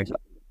do I.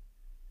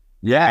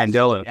 Yeah. And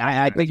Dylan.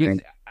 I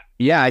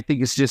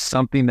think it's just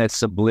something that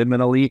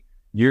subliminally,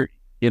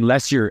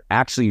 unless you're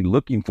actually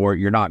looking for it,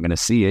 you're not going to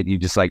see it. You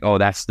just like, oh,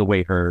 that's the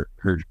way her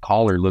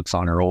collar looks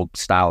on her old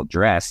style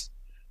dress.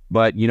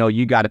 But,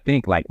 you got to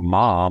think like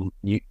mom,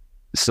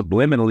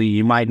 subliminally,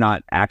 you might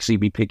not actually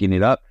be picking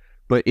it up,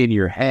 but in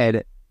your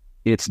head,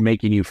 it's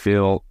making you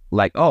feel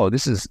like, oh,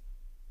 this is,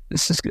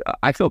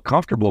 I feel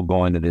comfortable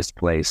going to this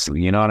place.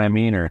 You know what I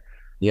mean? Or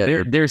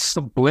there's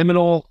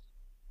subliminal,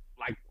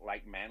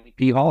 like Manly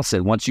P. Hall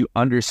said, once you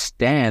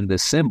understand the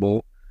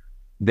symbol,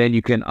 then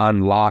you can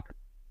unlock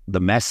the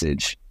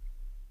message.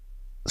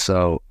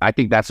 So I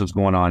think that's what's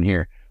going on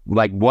here.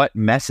 Like, what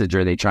message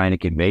are they trying to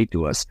convey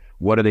to us?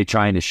 What are they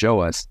trying to show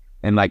us?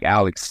 And like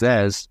Alex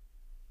says,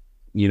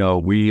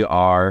 we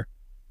are,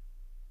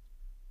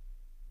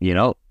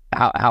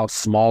 how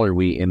small are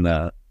we in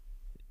the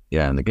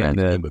grand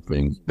scheme of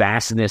things,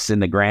 vastness in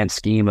the grand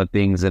scheme of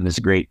things in this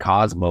great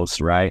cosmos,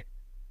 right?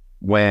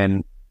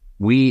 When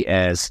we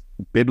as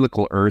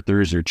biblical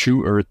earthers or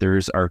true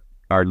earthers are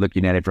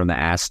looking at it from the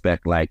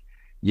aspect like,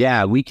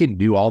 yeah, we can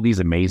do all these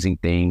amazing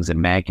things,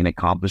 and man can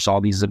accomplish all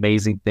these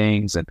amazing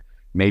things. And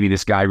maybe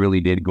this guy really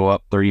did go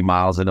up 30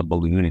 miles in a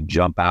balloon and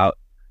jump out,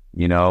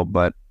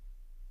 but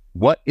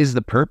what is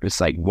the purpose?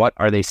 Like, what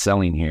are they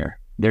selling here?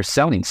 They're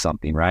selling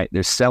something, right?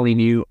 They're selling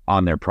you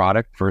on their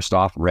product, first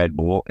off, Red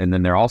Bull. And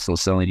then they're also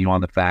selling you on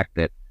the fact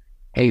that,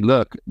 hey,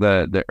 look,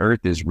 the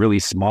earth is really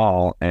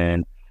small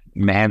and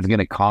man's going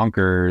to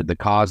conquer the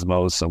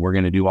cosmos. So we're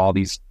going to do all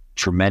these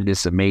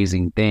tremendous,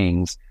 amazing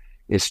things.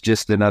 It's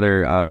just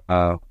another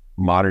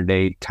modern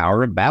day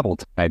Tower of Babel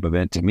type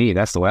event to me.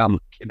 That's the way I'm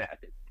looking at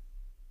it.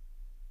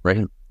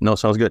 Right. No,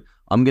 sounds good.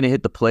 I'm going to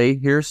hit the play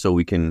here so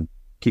we can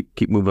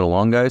keep moving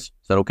along, guys.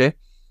 Is that okay?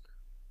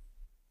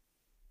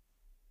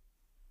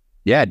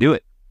 Yeah, do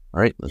it. All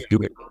right, let's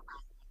do it.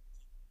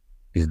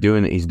 He's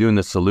doing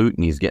the salute,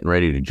 and he's getting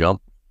ready to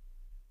jump.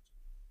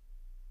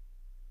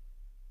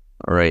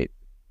 All right.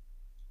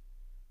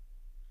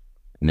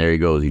 And there he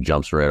goes. He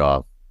jumps right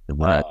off. And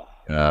we're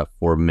at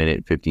 4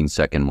 minute, 15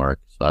 second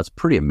mark. So that's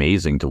pretty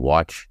amazing to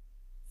watch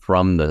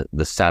from the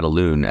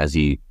Satelloon as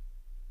he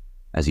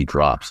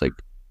drops. Like,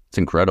 it's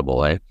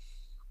incredible, eh?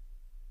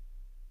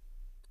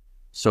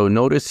 So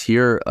notice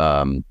here,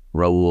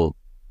 Raul,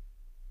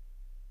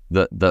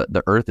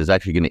 the Earth is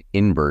actually going to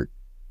invert.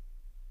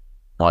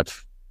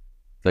 Watch,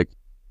 like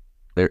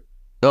there.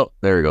 Oh,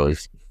 there it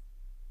goes.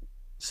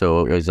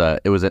 So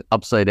it was an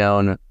upside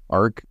down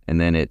arc,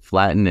 and then it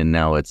flattened, and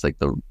now it's like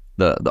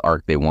the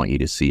arc they want you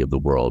to see of the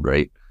world,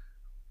 right?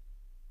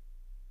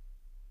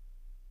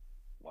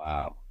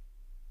 Wow.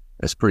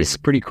 It's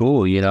pretty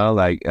Cool, you know,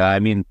 like, I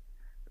mean,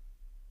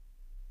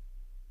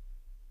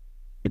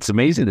 it's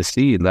amazing to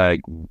see like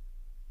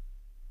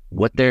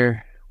what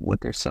they're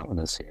selling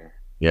us here.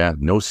 Yeah,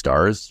 no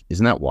stars.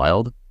 Isn't that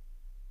wild?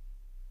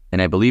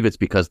 And I believe it's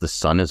because the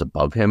sun is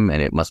above him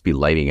and it must be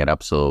lighting it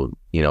up. So,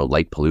 you know,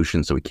 light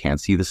pollution, so we can't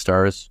see the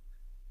stars.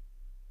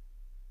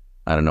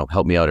 I don't know.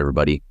 Help me out,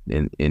 everybody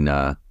in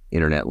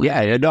internet.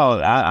 Yeah,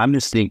 no, I'm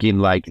just thinking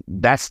like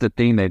that's the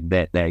thing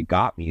that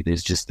got me.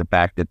 Is just the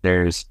fact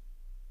that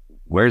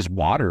where's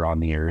water on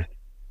the earth?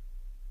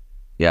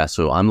 Yeah.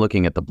 So I'm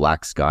looking at the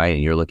black sky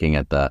and you're looking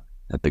at the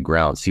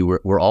ground. See,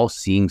 we're all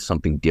seeing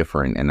something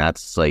different. And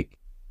that's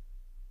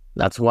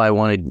why I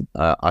wanted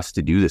us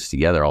to do this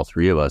together, all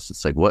three of us.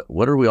 It's like,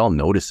 what are we all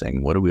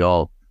noticing? What are we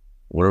all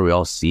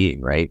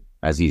seeing, right?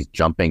 As he's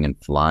jumping and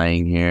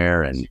flying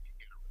here. And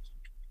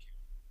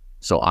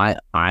so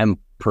I'm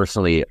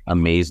personally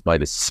amazed by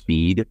the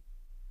speed.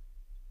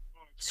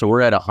 So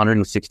we're at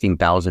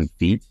 116,000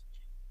 feet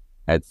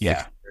at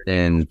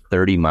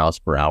 630 miles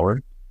per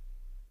hour.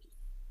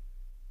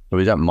 So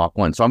he's at Mach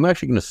 1. So I'm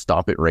actually going to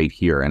stop it right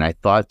here. And I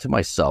thought to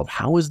myself,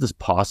 how is this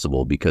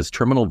possible? Because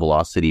terminal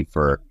velocity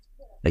for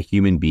a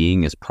human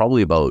being is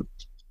probably about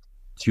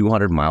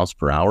 200 miles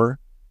per hour,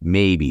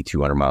 maybe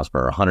 200 miles per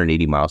hour,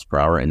 180 miles per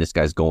hour. And this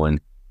guy's going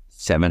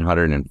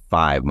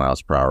 705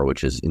 miles per hour,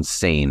 which is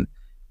insane.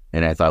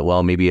 And I thought,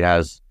 well, maybe it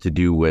has to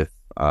do with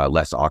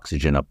less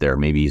oxygen up there.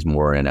 Maybe he's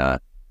more in a,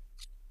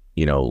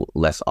 you know,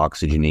 less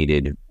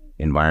oxygenated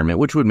environment,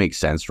 which would make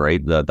sense,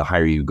 right? The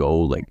higher you go,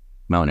 like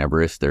Mount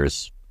Everest,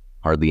 there's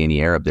hardly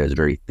any air up there. It's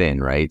very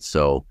thin, right?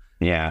 So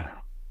yeah,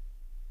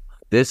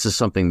 this is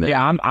something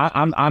that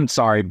I'm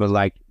sorry, but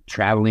like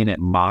traveling at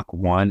Mach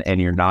 1 and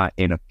you're not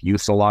in a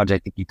fuselage. I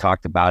think you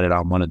talked about it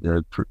on one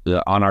of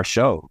on our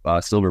show,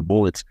 Silver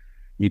Bullets.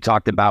 You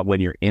talked about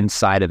when you're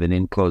inside of an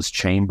enclosed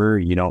chamber,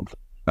 you don't.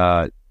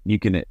 You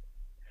can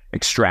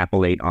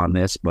extrapolate on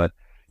this, but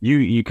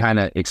you kind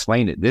of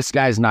explained it. This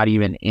guy's not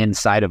even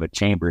inside of a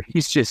chamber.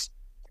 He's just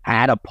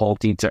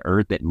catapulting to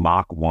Earth at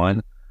Mach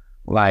 1.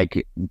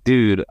 Like,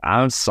 dude,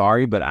 I'm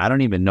sorry, but I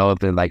don't even know if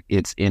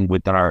it's in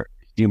within our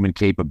human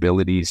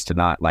capabilities to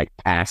not like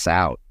pass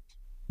out.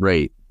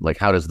 Right. Like,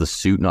 how does the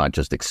suit not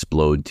just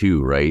explode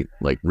too, right?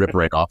 Like, rip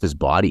right off his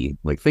body.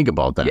 Like, think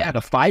about that. Yeah,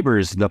 the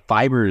fibers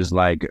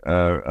like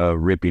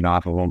ripping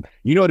off of him.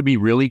 You know what'd be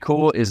really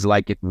cool is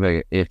like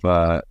if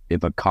a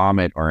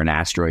comet or an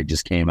asteroid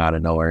just came out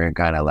of nowhere and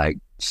kind of like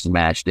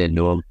smashed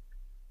into him.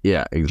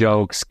 Yeah, exactly.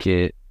 Jokes,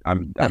 kid.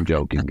 I'm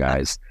joking,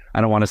 guys. I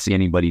don't want to see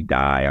anybody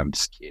die. I'm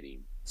just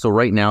kidding. So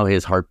right now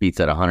his heartbeat's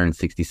at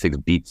 166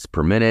 beats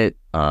per minute.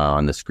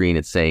 On the screen,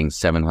 it's saying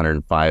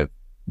 705.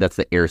 That's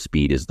the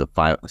airspeed is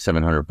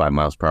 705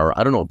 miles per hour.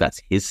 I don't know if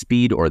that's his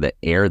speed or the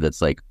air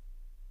that's like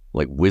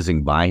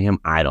whizzing by him.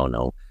 I don't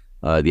know.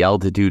 The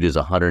altitude is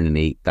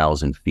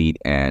 108,000 feet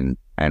and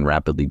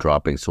rapidly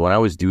dropping. So when I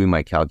was doing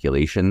my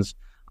calculations,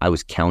 I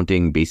was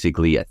counting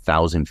basically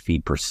 1,000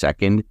 feet per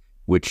second,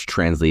 which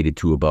translated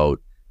to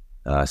about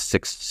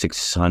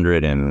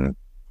 600 and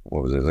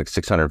what was it, like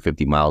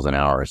 650 miles an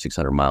hour,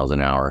 600 miles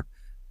an hour.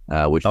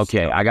 Which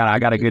okay, I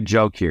got a good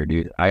joke here,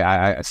 dude.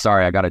 I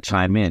sorry, I got to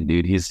chime in,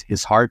 dude.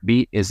 His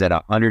heartbeat is at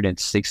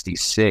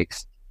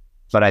 166,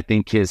 but I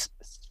think his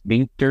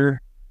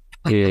sphincter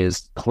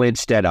is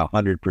clinched at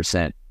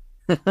 100%.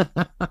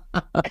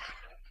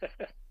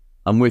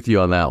 I'm with you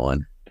on that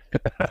one.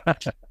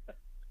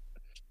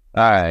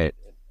 All right,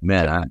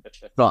 man.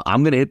 So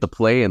I'm gonna hit the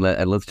play and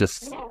let's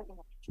just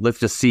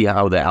see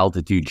how the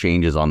altitude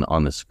changes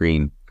on the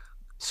screen.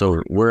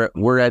 So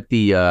we're at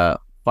the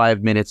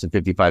 5 minutes and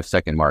 55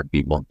 second mark,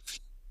 people.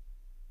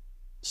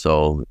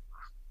 So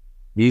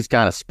he's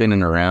kind of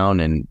spinning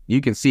around, and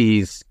you can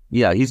see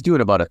he's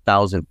doing about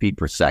 1,000 feet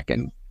per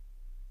second,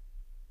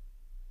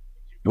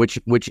 which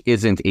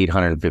isn't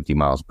 850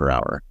 miles per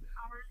hour.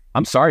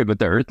 I'm sorry, but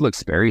the Earth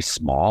looks very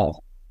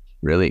small.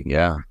 Really?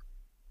 Yeah.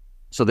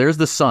 So there's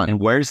the sun.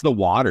 And where's the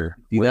water?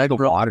 Where's the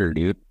water,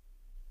 dude?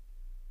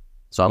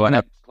 So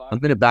I'm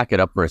gonna back it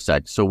up for a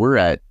sec. So we're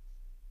at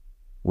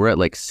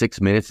like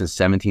 6 minutes and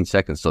 17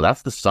 seconds. So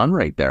that's the sun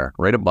right there,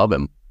 right above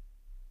him.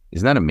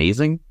 Isn't that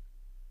amazing?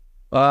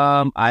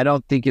 I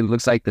don't think it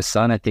looks like the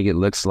sun. I think it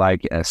looks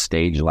like a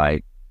stage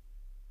light.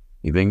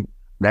 You think?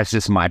 That's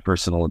just my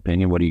personal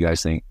opinion. What do you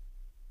guys think?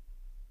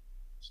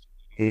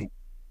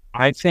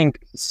 I think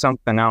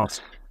something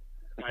else.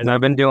 And I've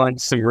been doing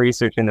some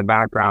research in the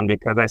background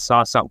because I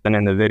saw something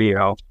in the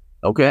video.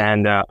 Okay.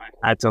 And I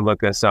had to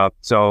look this up.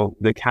 So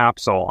the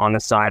capsule on the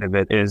side of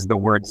it is the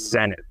word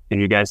Zenith. Did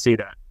you guys see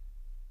that?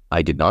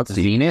 I did not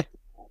see Zenith.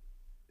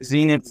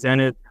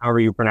 Zenith,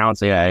 however you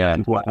pronounce it. Yeah.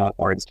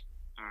 Words.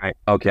 All right.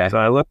 Okay. So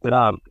I looked it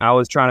up. I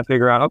was trying to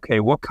figure out, okay,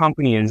 what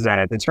company is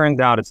Zenith? It turns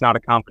out it's not a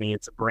company;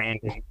 it's a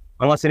branding.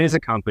 Unless it is a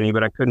company,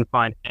 but I couldn't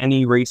find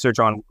any research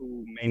on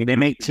who made. They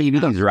make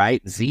TVs,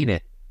 right?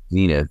 Zenith.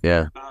 Zenith,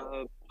 yeah.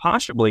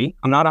 possibly.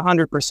 I'm not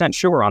 100%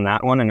 sure on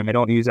that one, and I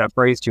don't use that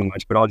phrase too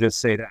much, but I'll just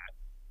say that.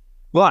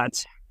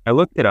 But I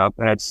looked it up,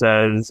 and it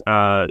says,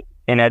 as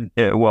an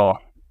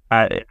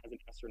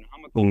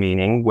astronomical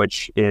meaning,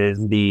 which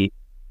is the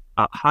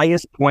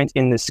highest point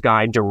in the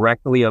sky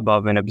directly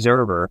above an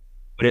observer,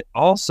 but it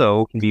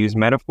also can be used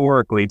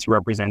metaphorically to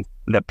represent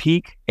the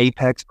peak,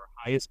 apex, or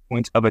highest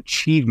point of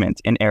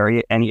achievement in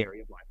any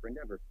area of life or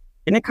endeavor.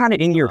 Isn't it kind of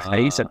in your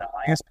face at the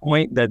highest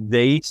point that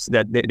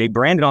they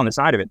branded on the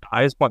side of it? The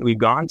highest point we've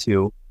gone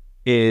to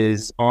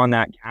is on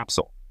that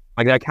capsule.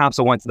 Like that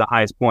capsule went to the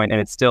highest point, and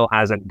it still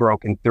hasn't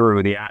broken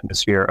through the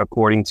atmosphere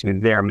according to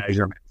their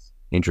measurements.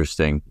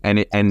 Interesting.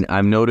 And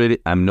I'm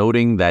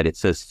noting that it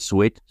says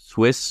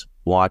Swiss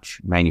watch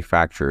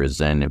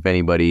manufacturers, and if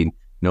anybody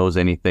knows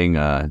anything,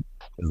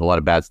 there's a lot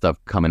of bad stuff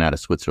coming out of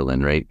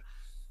Switzerland, right?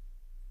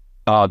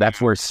 Oh,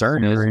 that's where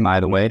CERN is, by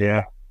the way.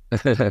 Yeah.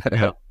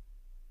 Yeah.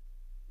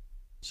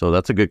 So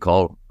that's a good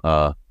call,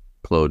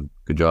 Claude.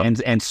 Good job. And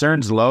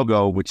CERN's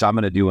logo, which I'm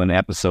going to do an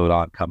episode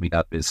on coming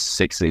up, is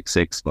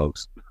 666,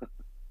 folks.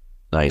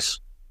 Nice.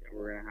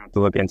 We're going to have to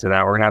look into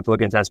that. We're going to have to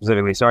look into that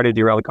specifically. Sorry to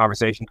derail the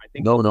conversation. I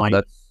think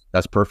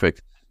that's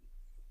perfect.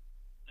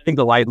 I think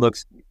the light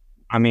looks,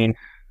 I mean,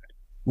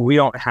 we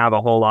don't have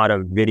a whole lot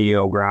of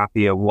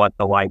videography of what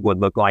the light would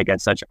look like at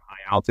such a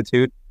high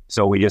altitude.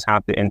 So we just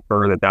have to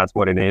infer that that's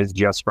what it is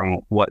just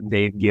from what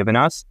they've given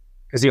us.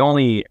 Because the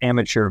only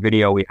amateur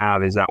video we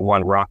have is that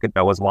one rocket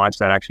that was launched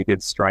that actually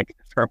did strike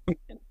the firmament.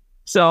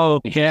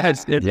 So yeah,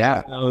 it's one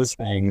of those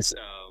things.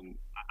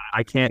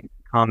 I can't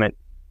comment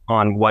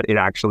on what it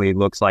actually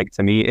looks like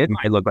to me. It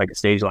might look like a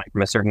stage light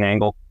from a certain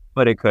angle,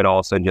 but it could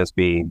also just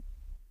be,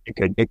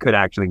 it could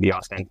actually be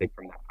authentic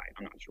from that height.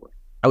 I'm not sure.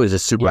 I was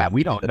just super. Yeah,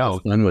 we don't know.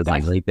 The sun was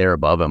like right there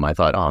above him. I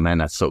thought, oh man,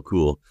 that's so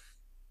cool.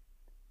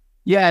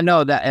 Yeah,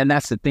 no,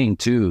 that's the thing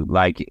too.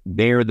 Like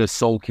they're the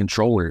sole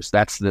controllers.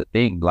 That's the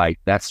thing. Like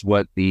that's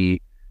what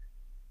the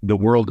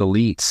world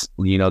elites,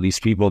 these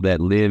people that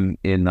live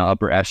in the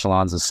upper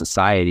echelons of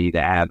society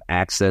that have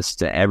access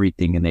to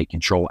everything and they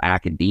control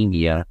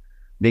academia,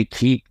 they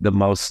keep the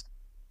most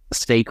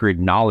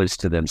sacred knowledge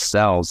to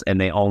themselves and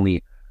they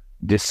only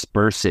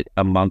disperse it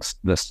amongst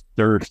the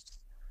thirst,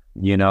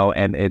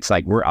 and it's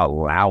like, we're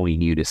allowing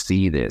you to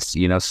see this,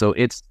 so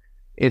it's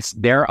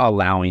they're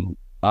allowing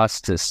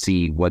us to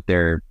see what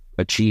they're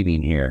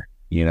achieving here,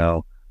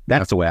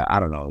 that's the way I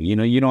don't know, you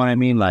know what I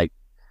mean? Like,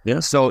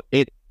 yeah. So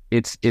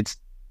it's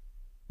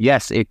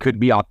yes, it could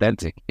be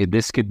authentic.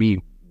 This could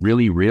be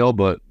really real,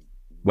 but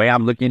way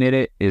I'm looking at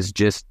it is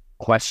just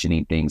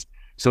questioning things.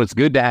 So it's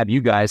good to have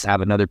you guys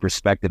have another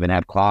perspective and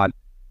have Claude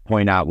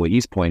point out what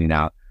he's pointing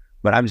out.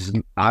 But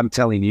I'm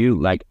telling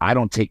you, like, I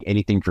don't take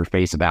anything for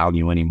face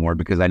value anymore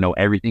because I know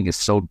everything is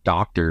so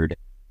doctored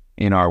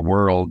in our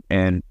world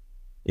and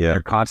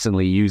they're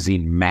constantly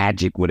using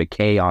magic with a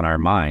K on our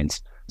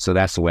minds. So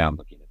that's the way I'm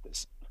looking at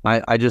this.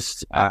 I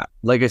just,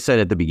 like I said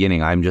at the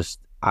beginning,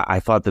 I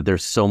thought that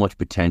there's so much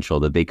potential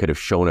that they could have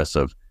shown us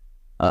of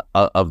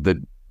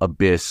the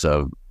abyss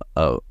of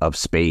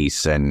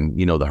space and,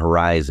 the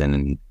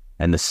horizon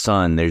and the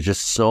sun. There's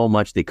just so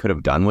much they could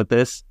have done with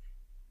this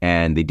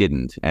and they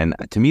didn't. And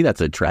to me, that's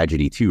a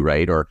tragedy too,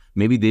 right? Or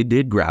maybe they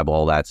did grab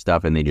all that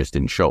stuff and they just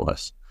didn't show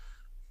us.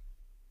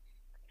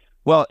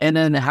 Well, and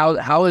then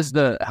how is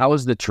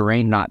the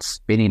terrain not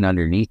spinning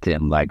underneath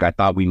him? Like I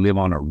thought we live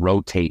on a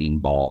rotating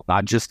ball,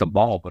 not just a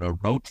ball, but a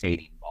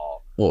rotating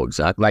ball. Oh,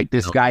 exactly. Like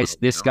this guy's.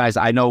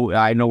 I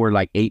know we're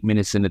like 8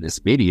 minutes into this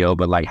video,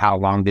 but like how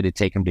long did it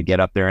take him to get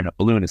up there in a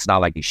balloon? It's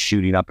not like he's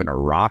shooting up in a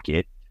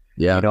rocket.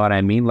 Yeah, you know what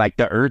I mean? Like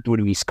the Earth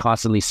would be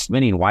constantly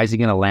spinning. Why is he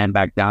going to land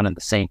back down in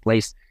the same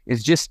place? It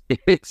just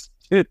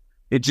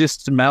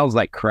smells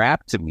like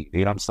crap to me,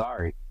 dude. I'm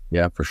sorry.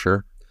 Yeah, for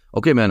sure.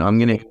 Okay, man. I'm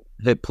gonna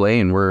hit play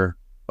and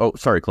oh,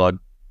 sorry, Claude.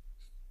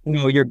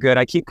 No, you're good.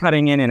 I keep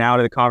cutting in and out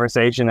of the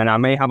conversation, and I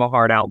may have a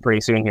hard out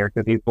pretty soon here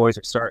because these boys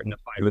are starting to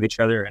fight with each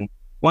other. And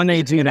one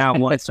they tune out,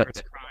 one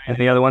starts crying, and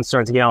the other one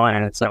starts yelling,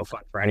 and it's no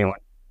fun for anyone.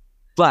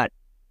 But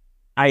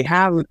I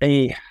have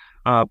a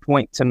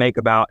point to make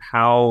about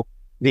how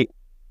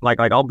like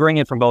I'll bring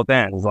it from both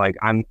ends. Like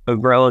I'm a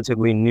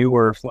relatively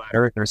newer flat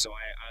earther, so I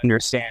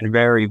understand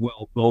very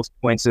well both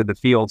points of the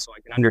field, so I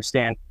can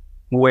understand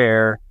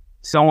where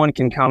someone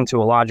can come to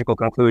a logical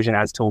conclusion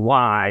as to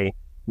why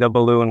the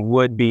balloon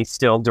would be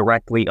still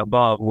directly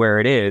above where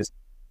it is,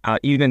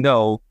 even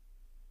though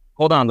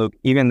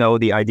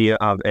the idea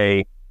of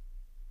a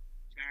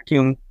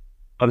vacuum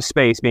of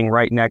space being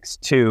right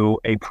next to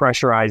a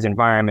pressurized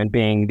environment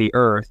being the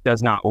Earth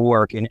does not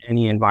work in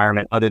any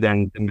environment other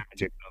than the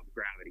magic of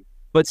gravity.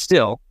 But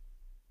still,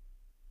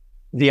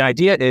 the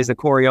idea is the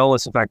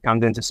Coriolis effect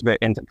comes into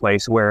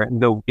place where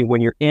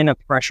when you're in a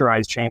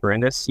pressurized chamber,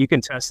 and this you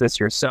can test this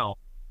yourself.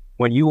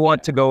 When you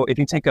want to go, if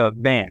you take a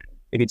van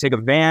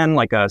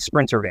like a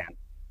Sprinter van,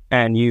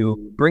 and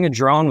you bring a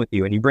drone with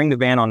you, and you bring the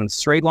van on a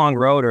straight long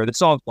road or the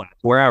salt flats,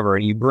 wherever,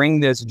 and you bring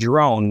this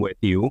drone with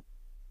you,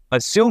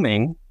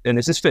 assuming, and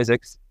this is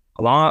physics,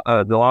 the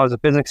laws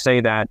of physics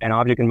say that an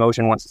object in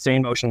motion wants to stay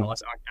in motion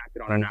unless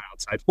acted on an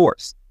outside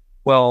force.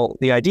 Well,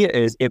 the idea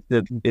is if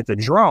the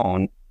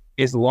drone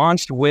is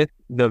launched with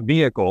the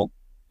vehicle,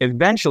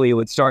 eventually it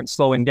would start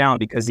slowing down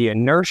because the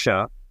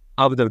inertia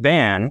of the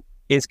van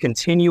is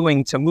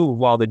continuing to move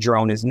while the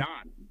drone is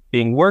not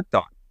being worked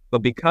on.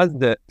 But because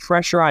the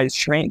pressurized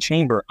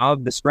chamber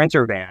of the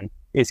Sprinter van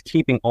is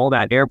keeping all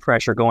that air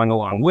pressure going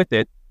along with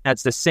it,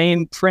 that's the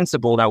same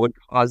principle that would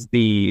cause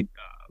the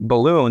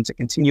balloon to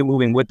continue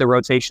moving with the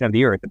rotation of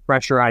the Earth. The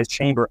pressurized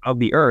chamber of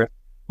the Earth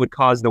would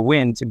cause the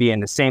wind to be in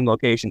the same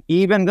location,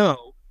 even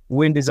though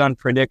wind is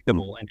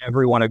unpredictable and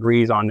everyone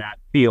agrees on that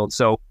field.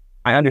 So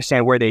I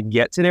understand where they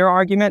get to their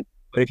argument,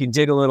 but if you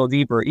dig a little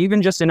deeper,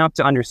 even just enough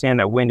to understand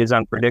that wind is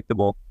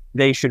unpredictable,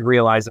 they should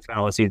realize the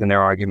fallacies in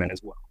their argument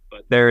as well.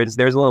 But there's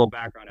a little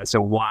background as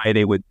to why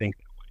they would think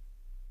that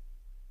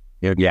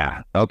way.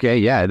 Yeah. Okay.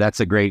 Yeah. That's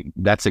a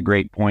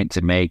great point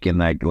to make, and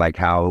like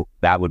how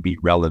that would be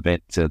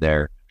relevant to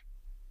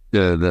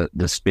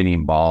the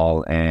spinning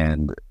ball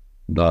and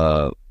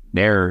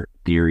their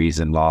theories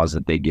and laws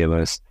that they give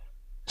us.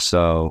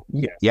 So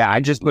yes. Yeah, I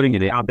just putting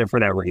it out there for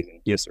that reason.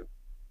 Yes, sir.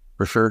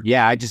 For sure.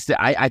 Yeah.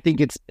 I think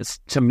it's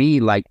to me,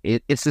 like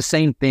it's the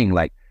same thing.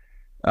 Like,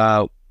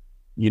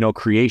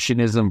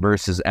 creationism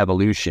versus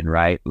evolution,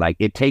 right? Like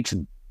it takes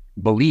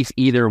belief,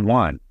 either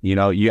one.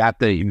 You have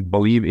to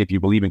believe. If you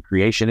believe in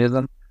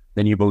creationism,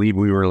 then you believe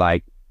we were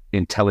like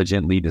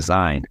intelligently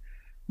designed.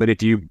 But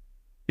if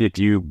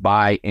you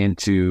buy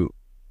into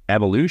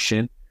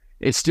evolution,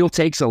 it still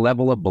takes a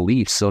level of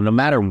belief. So no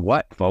matter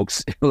what,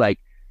 folks, like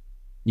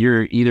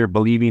you're either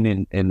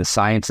believing in the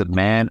science of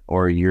man,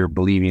 or you're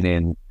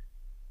believing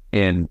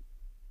in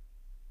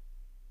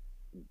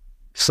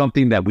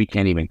something that we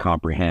can't even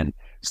comprehend.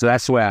 So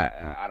that's why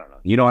I don't know.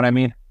 You know what I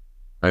mean?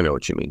 I know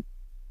what you mean.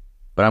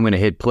 But I'm going to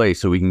hit play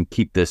so we can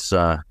keep this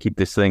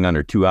thing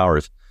under 2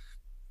 hours.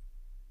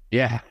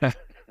 Yeah.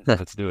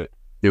 Let's do it.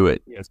 Do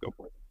it. Yes, go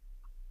for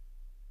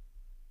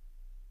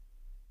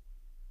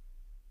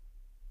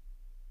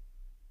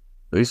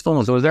it.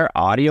 So is there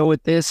audio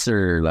with this,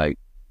 or like?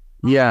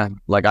 Yeah,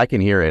 like I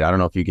can hear it. I don't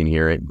know if you can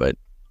hear it, but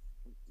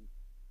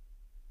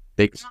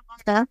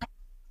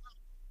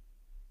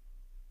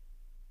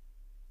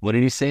What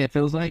did he say it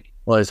feels like?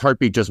 Well, his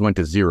heartbeat just went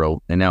to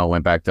 0, and now it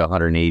went back to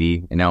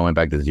 180, and now it went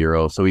back to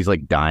 0. So he's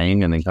like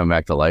dying and then coming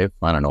back to life.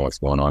 I don't know what's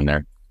going on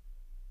there.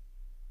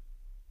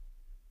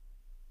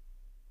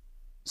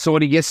 So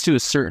when he gets to a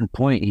certain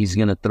point, he's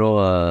going to throw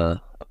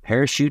a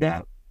parachute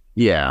out?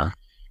 Yeah.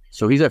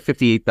 So he's at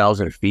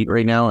 58,000 feet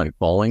right now and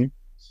falling.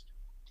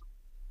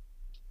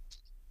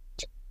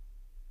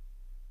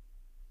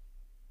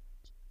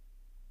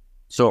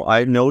 So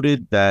I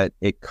noted that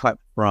it cut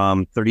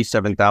from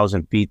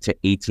 37,000 feet to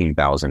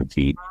 18,000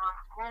 feet.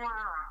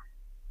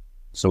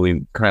 So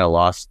we kind of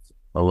lost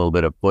a little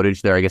bit of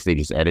footage there. I guess they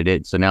just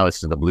edited it. So now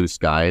it's the blue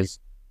skies.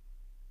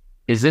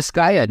 Is this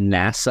guy a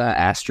NASA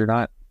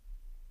astronaut?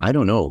 I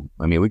don't know.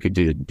 I mean, we could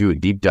do a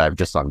deep dive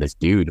just on this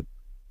dude.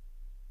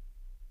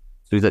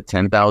 So he's at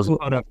 10,000. A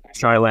lot of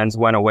Shylands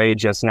went away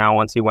just now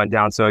once he went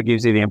down. So it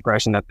gives you the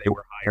impression that they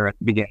were higher at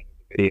the beginning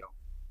of the video.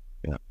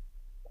 Yeah.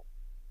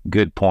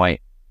 Good point.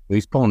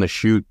 He's pulling the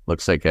chute,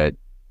 looks like at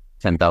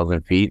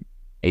 10,000 feet,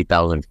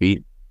 8,000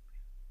 feet.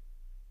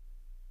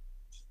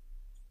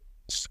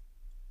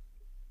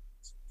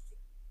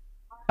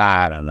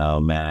 I don't know,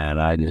 man.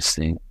 I just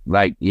think,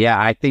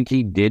 I think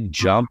he did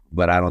jump,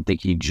 but I don't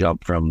think he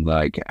jumped from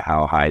like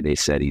how high they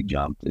said he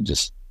jumped. It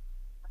just,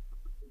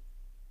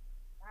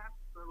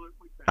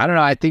 I don't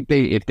know. I think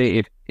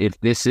if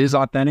this is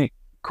authentic,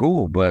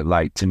 cool. But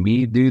like to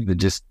me, dude,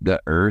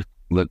 the Earth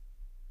looked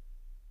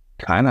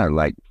kind of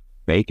like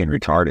fake and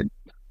retarded.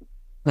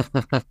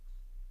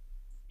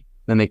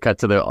 Then they cut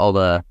to all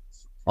the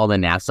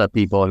NASA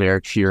people there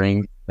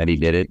cheering that he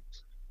did it.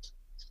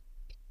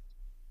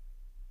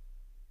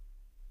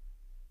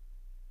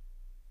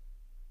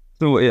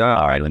 So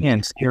all right, I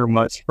can't hear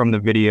much from the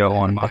video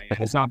on my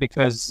end. It's not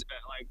because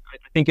I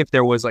think if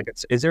there was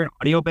is there an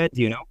audio bed?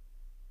 Do you know?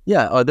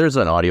 Yeah, there's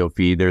an audio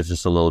feed. There's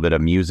just a little bit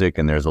of music,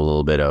 and there's a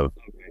little bit of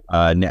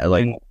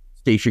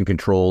station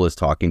control is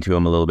talking to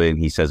him a little bit, and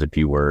he says a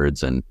few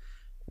words, and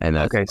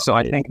that's okay. So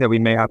I think that we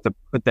may have to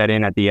put that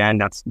in at the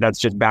end. That's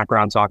just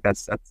background talk.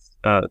 That's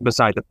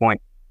beside the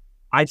point.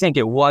 I think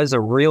it was a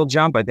real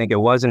jump. I think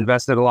it was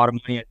invested a lot of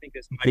money. I think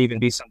this might even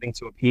be something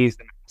to appease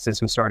the masses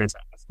who started to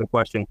ask the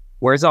question,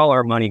 where's all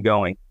our money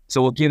going?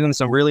 So we'll give them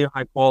some really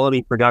high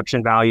quality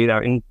production value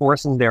that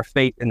enforces their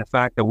faith in the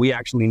fact that we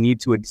actually need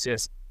to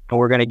exist. And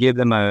we're going to give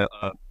them a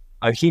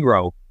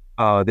hero,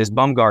 this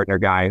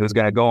Bumgarner guy who's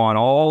going to go on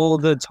all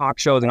the talk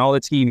shows and all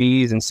the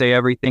TVs and say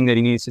everything that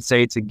he needs to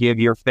say to give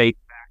your faith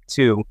back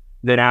to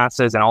the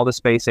NASA's and all the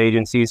space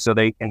agencies so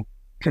they can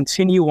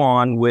continue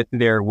on with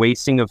their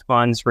wasting of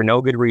funds for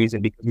no good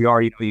reason, because we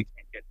already know you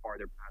can't get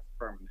farther past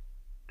firmament.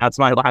 That's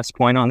my last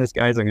point on this,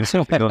 guys. I'm going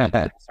to start to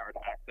act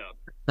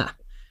up.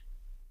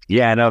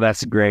 Yeah, no,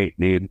 that's great,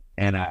 dude.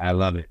 And I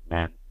love it,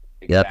 man.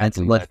 Yeah, thanks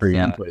so much for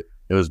your input.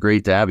 It was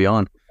great to have you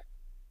on.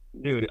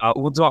 Dude,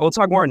 we'll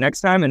talk more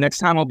next time, and next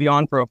time I'll be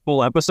on for a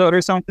full episode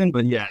or something.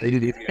 But yeah,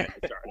 these guys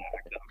are starting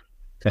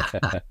to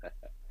act up.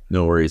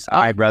 No worries. All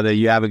right, brother.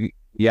 You have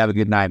a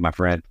good night, my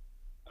friend.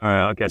 All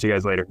right, I'll catch you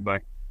guys later. Bye.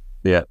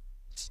 Yeah.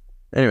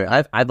 Anyway,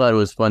 I thought it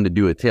was fun to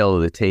do a tale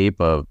of the tape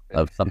of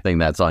something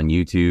that's on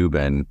YouTube,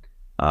 and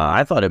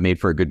I thought it made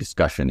for a good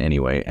discussion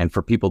anyway, and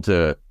for people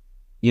to,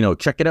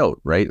 check it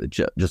out, right?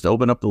 Just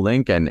open up the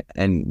link and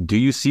do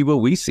you see what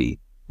we see,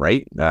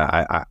 right?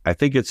 I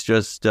think it's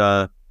just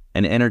an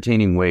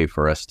entertaining way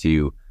for us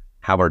to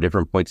have our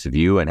different points of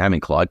view, and having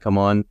Claude come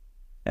on,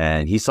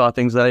 and he saw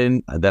things that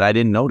I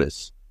didn't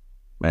notice,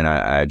 and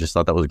I just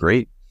thought that was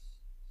great.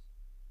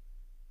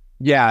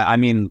 Yeah, I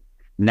mean,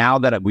 now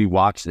that we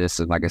watch this,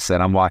 and like I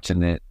said, I'm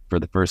watching it for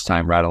the first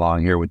time right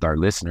along here with our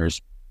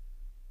listeners.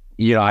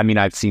 I mean,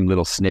 I've seen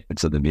little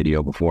snippets of the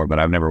video before, but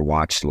I've never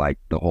watched like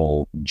the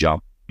whole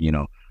jump.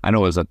 I know it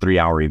was a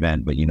 3-hour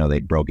event, but they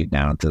broke it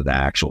down to the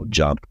actual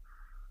jump,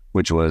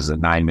 which was a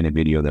 9-minute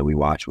video that we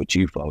watched with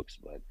you folks.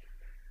 But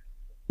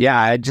yeah,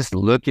 I just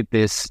look at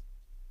this,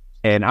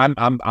 and I'm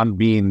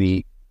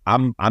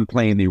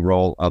playing the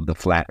role of the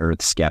flat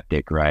Earth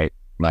skeptic, right?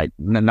 Like,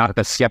 not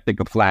the skeptic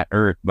of flat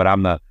Earth, but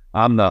I'm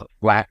the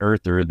flat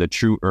earther, the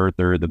true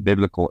earther, the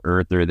biblical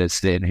earther that's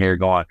sitting here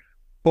going,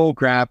 bull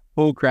crap.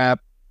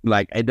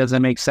 Like, it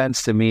doesn't make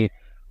sense to me.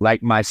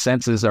 Like, my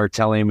senses are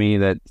telling me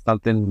that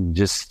something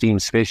just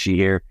seems fishy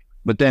here.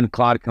 But then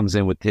Claude comes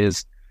in with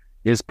his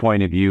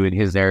point of view and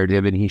his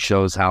narrative, and he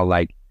shows how,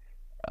 like,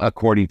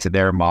 according to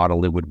their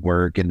model, it would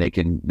work, and they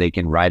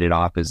can write it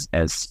off as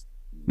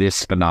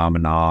this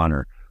phenomenon,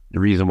 or the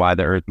reason why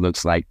the Earth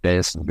looks like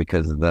this is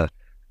because of the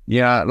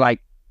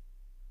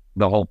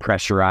whole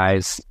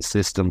pressurized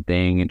system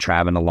thing and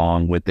traveling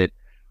along with it.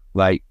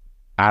 Like,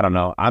 I don't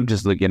know. I'm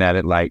just looking at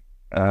it like,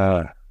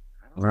 I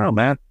don't know,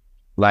 man.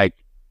 Like,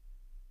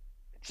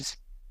 just,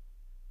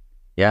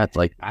 yeah, it's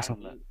like, I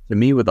don't know. To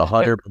me, with a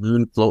hot air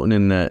balloon floating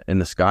in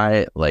the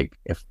sky, like,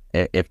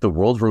 if the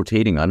world's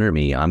rotating under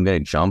me, I'm gonna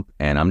jump,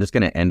 and I'm just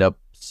gonna end up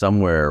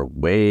somewhere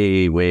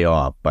way, way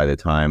off by the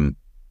time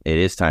it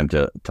is time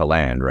to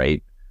land,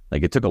 right?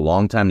 Like, it took a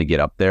long time to get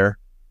up there.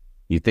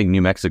 You'd think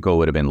New Mexico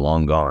would have been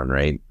long gone,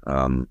 right?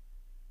 I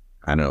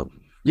don't know.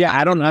 Yeah,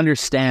 I don't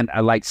understand.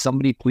 Like,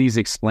 somebody please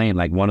explain,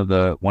 like one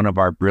of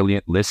our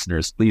brilliant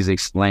listeners, please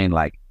explain,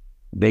 like,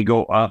 they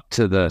go up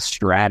to the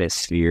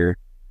stratosphere,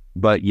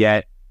 but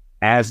yet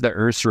as the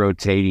Earth's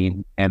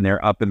rotating and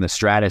they're up in the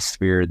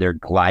stratosphere, they're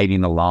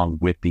gliding along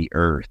with the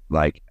Earth.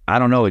 Like, I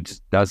don't know. It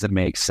just doesn't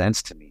make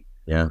sense to me.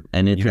 Yeah.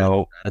 And in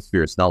the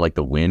stratosphere, it's not like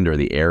the wind or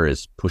the air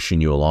is pushing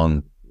you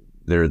along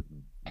there.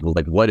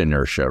 Like, what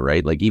inertia,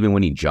 right? Like, even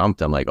when he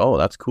jumped, I'm like, oh,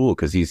 that's cool,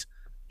 because he's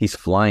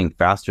flying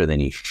faster than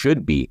he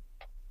should be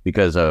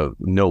because of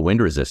no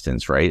wind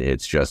resistance, right?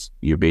 It's just,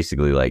 you're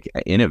basically like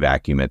in a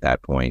vacuum at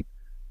that point.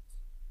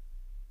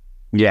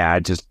 Yeah,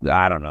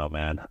 I don't know,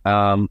 man.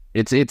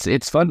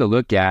 It's fun to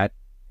look at,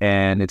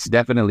 and it's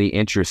definitely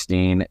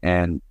interesting.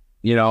 And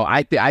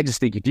I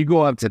just think if you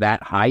go up to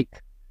that height,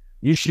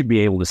 you should be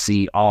able to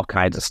see all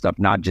kinds of stuff,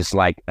 not just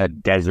like a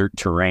desert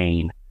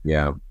terrain.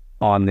 Yeah.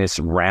 On this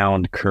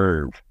round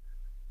curve.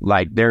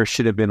 Like, there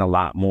should have been a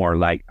lot more.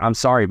 Like, I'm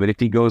sorry, but if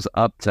he goes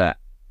up to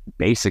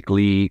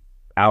basically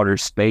outer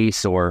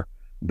space, or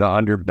the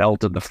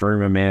underbelt of the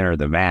firmament, or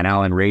the Van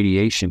Allen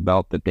radiation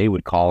belt that they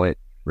would call it,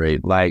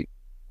 right? Like,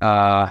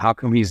 how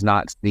come he's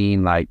not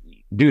seeing, like,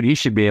 dude, he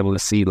should be able to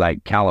see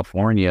like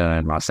California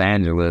and Los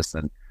Angeles,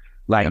 and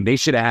like, they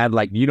should have had,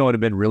 like, what would have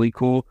been really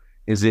cool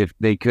is if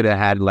they could have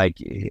had, like,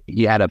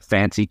 he had a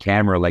fancy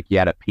camera, like he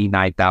had a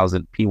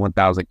P9000,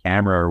 P1000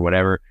 camera or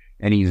whatever,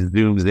 and he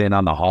zooms in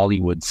on the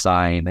Hollywood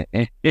sign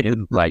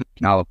in like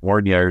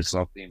California or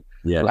something.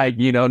 Yeah. Like,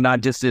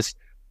 not just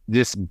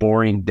this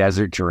boring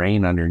desert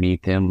terrain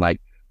underneath him.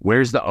 Like,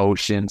 where's the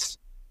oceans?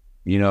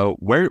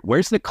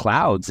 Where's the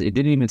clouds? It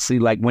didn't even see,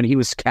 like, when he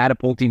was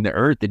catapulting the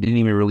Earth, it didn't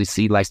even really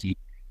see like he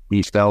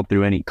fell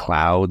through any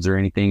clouds or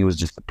anything. It was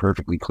just a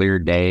perfectly clear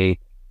day,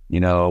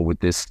 with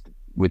this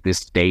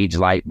stage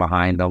light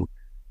behind him.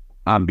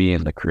 I'm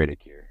being the critic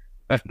here.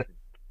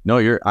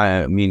 No,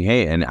 I mean,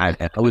 hey, and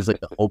I was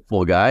like the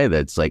hopeful guy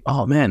that's like,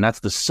 oh man,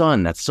 that's the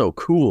sun. That's so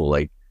cool.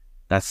 Like,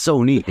 that's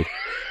so neat.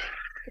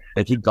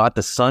 If he got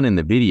the sun in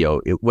the video,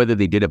 whether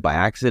they did it by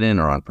accident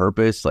or on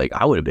purpose, like,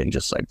 I would have been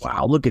just like,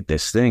 wow, look at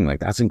this thing. Like,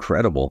 that's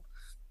incredible.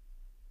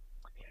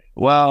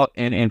 Well,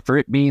 and for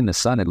it being the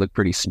sun, it looked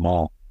pretty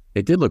small.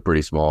 It did look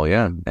pretty small,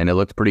 yeah. And it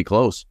looked pretty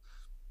close.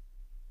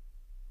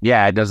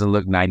 Yeah, it doesn't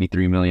look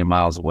 93 million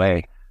miles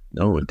away.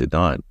 No, it did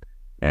not.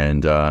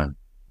 And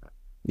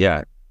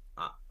yeah.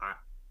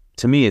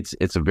 To me,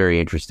 it's a very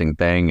interesting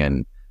thing,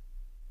 and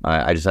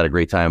I just had a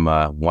great time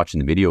watching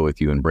the video with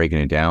you and breaking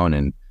it down.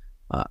 And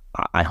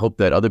I hope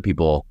that other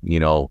people,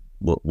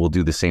 will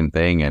do the same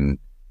thing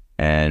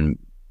and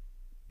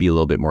be a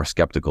little bit more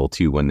skeptical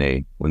too when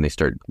they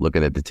start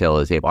looking at the tail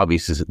of the tape.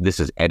 Obviously, this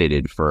is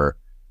edited for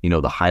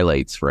the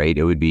highlights, right?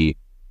 It would be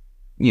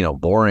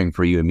boring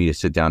for you and me to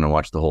sit down and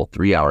watch the whole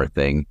 3-hour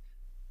thing,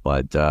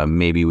 but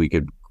maybe we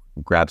could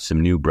grab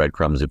some new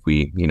breadcrumbs if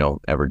we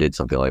ever did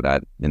something like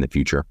that in the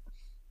future.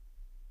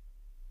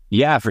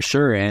 Yeah, for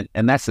sure. And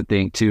that's the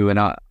thing too. And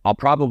I'll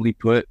probably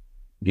put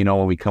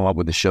when we come up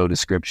with the show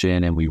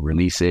description and we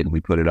release it and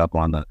we put it up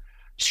on the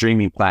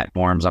streaming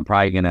platforms, I'm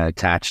probably going to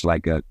attach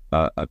like a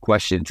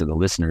question to the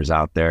listeners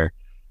out there.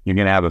 You're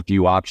going to have a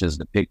few options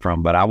to pick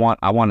from, but I want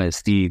to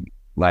see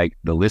like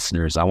the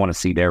listeners. I want to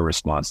see their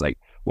response. Like,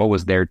 what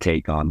was their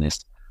take on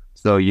this?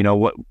 So,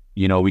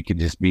 we could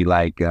just be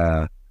like,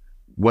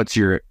 what's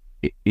your,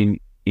 in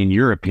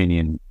your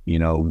opinion,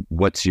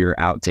 what's your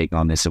outtake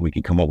on this? And we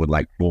can come up with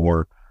like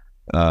 4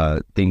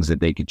 things that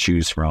they could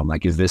choose from.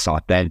 Like, is this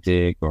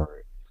authentic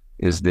or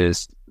is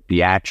this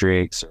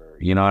theatrics, or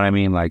you know what I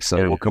mean? Like, so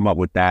we'll come up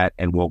with that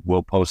and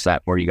we'll post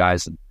that for you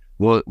guys, and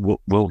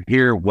we'll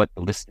hear what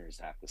the listeners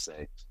have to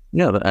say.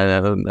 Yeah,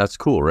 that's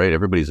cool, right?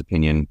 Everybody's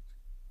opinion.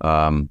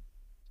 I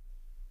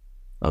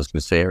was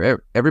going to say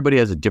everybody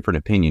has a different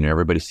opinion.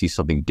 Everybody sees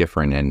something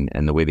different,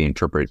 and the way they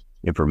interpret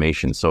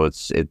information. So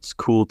it's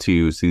cool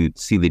to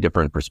see the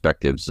different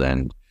perspectives,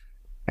 and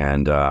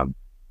to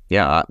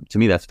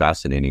me that's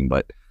fascinating.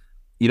 But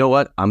you know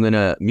what? I'm going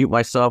to mute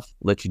myself,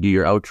 let you do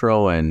your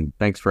outro, and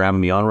thanks for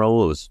having me on,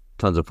 Raul. It was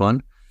tons of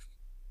fun.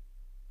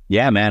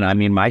 Yeah, man. I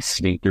mean, my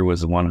sphincter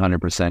was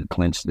 100%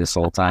 clenched this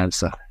whole time.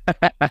 So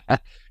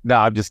no,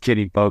 I'm just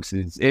kidding, folks.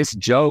 It's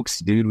jokes,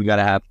 dude. We got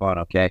to have fun.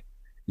 Okay.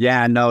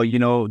 Yeah,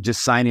 no,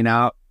 just signing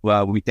out.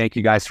 Well, we thank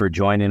you guys for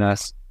joining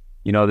us.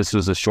 This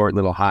was a short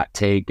little hot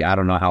take. I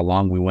don't know how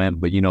long we went,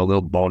 but, a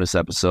little bonus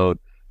episode.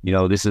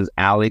 This is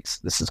Alex.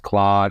 This is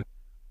Claude.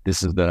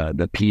 This is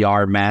the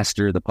PR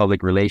master, the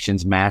public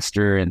relations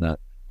master, and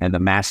the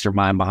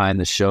mastermind behind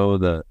the show,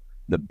 the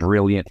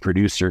brilliant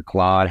producer,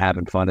 Claude,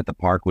 having fun at the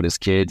park with his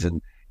kids.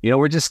 And,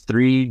 we're just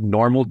 3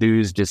 normal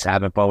dudes just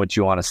having fun with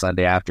you on a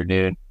Sunday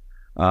afternoon.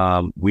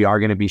 We are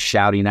going to be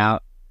shouting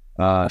out.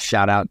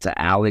 Shout out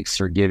to Alex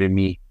for giving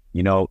me,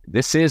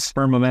 this is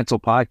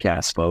Firmamental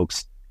Podcast,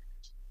 folks.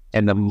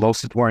 And the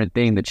most important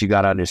thing that you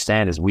got to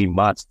understand is we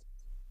must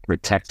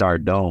protect our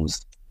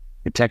domes.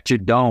 Protect your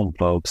dome,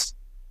 folks.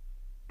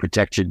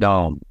 Protect your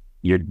dome,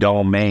 your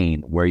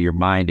domain where your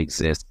mind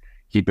exists.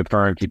 Keep it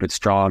firm, keep it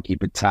strong,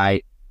 keep it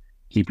tight,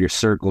 keep your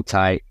circle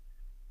tight.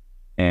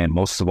 And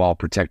most of all,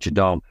 protect your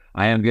dome.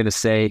 I am going to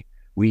say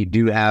we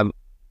do have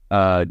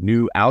a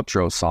new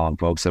outro song,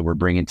 folks, that we're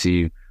bringing to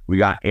you. We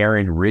got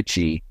Aaron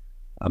Ritchie,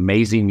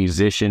 amazing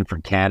musician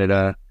from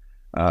Canada.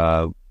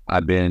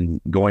 I've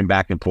been going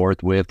back and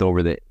forth with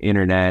over the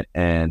internet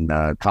and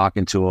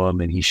talking to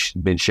him, and he's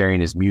been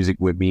sharing his music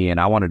with me, and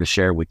I wanted to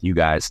share it with you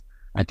guys.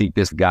 I think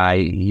this guy,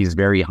 he's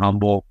very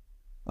humble.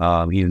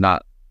 He's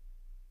not,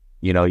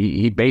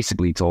 he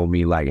basically told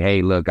me like,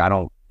 hey, look, I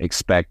don't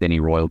expect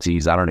any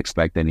royalties. I don't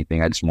expect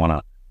anything. I just want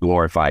to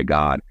glorify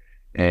God.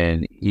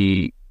 And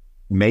he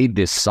made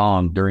this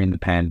song during the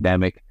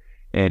pandemic.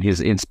 And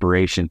his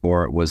inspiration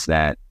for it was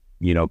that,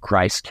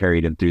 Christ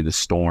carried him through the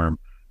storm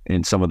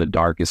in some of the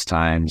darkest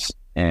times.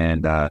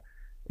 And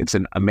it's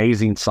an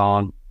amazing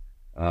song.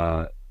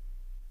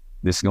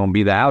 This is going to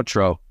be the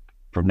outro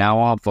from now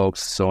on,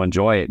 folks. So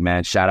enjoy it,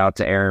 man. Shout out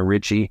to Aaron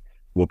Ritchie.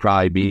 We'll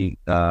probably be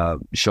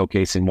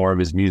showcasing more of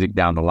his music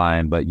down the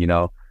line. But,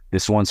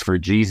 this one's for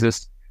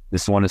Jesus.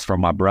 This one is for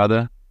my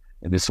brother.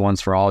 And this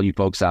one's for all you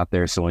folks out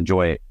there. So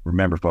enjoy it.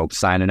 Remember, folks,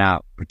 signing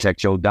out.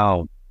 Protect your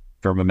dome.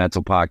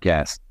 Firmamental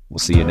Podcast. We'll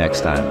see you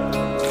next time.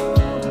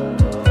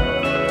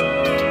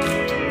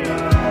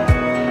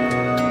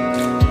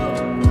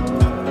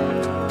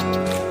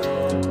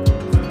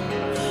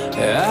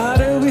 How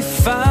do we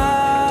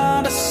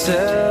find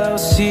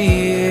ourselves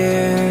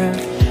here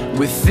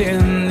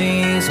within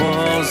these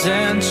walls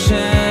and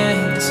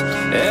chains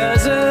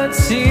as a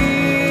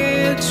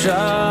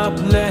teardrop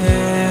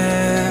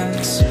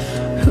lands?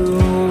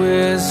 Who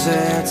is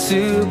there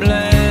to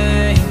blame?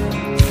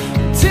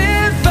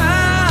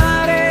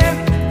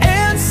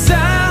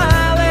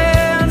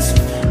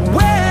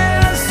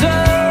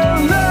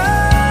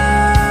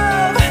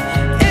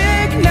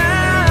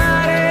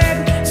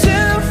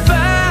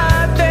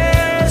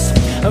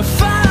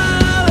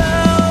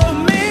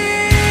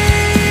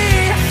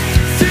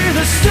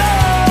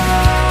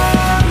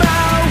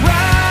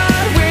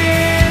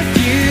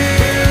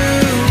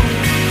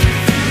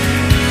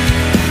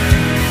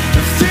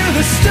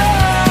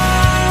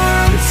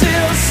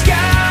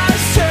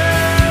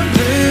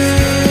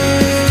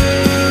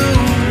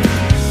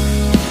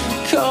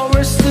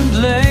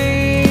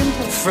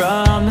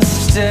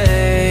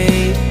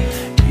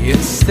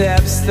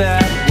 Steps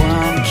that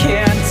one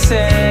can't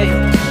take,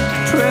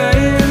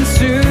 praying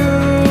to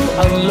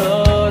a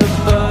Lord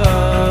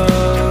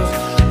above.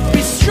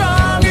 Be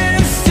strong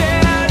and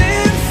stand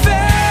in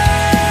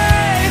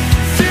faith.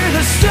 Through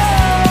the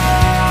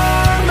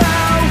storm,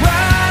 I'll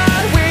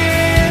ride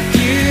with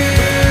you.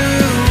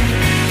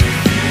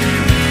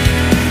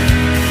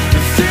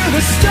 Through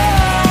the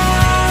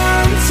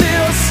storm,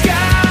 till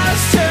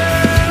skies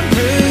turn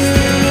blue.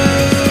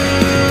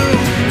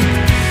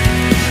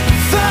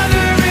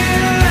 Thunder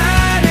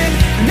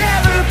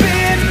never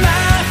been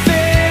my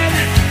thing,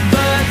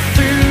 but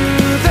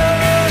through the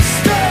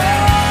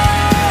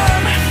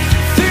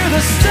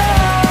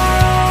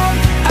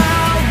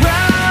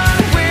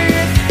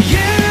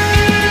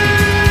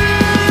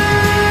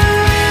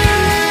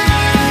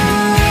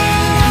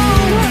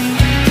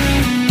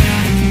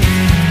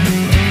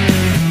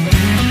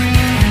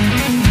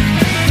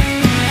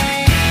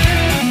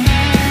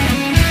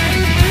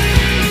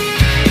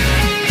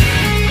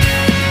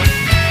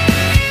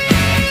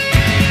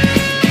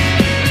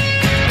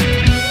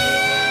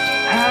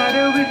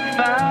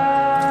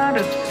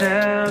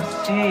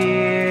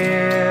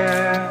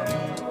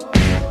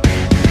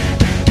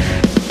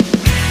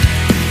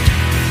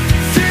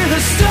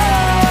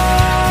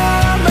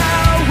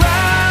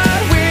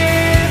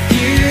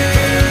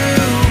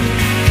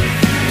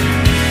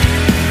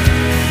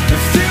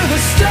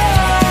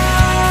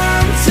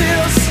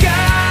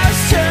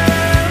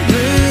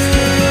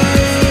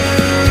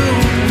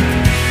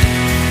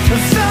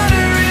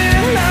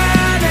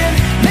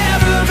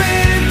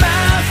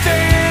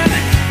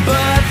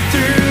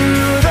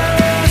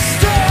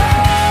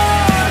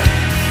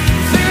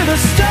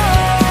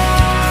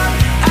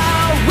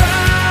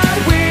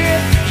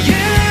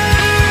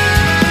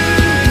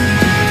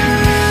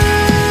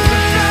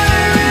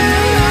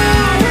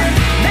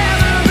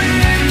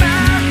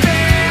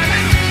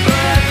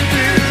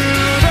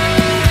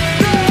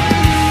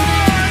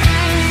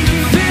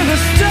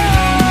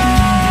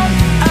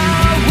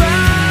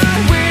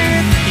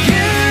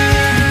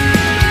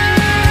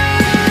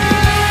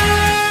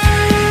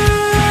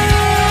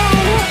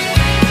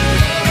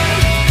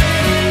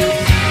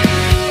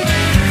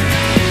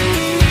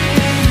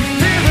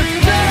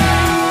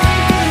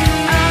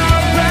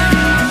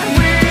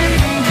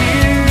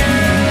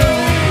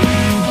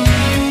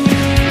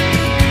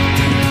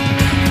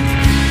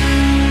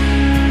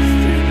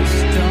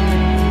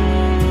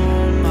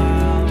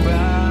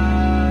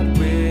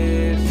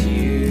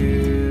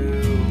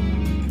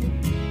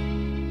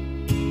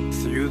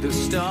the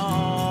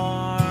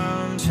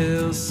storm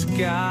till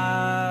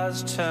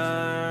skies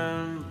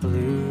turn.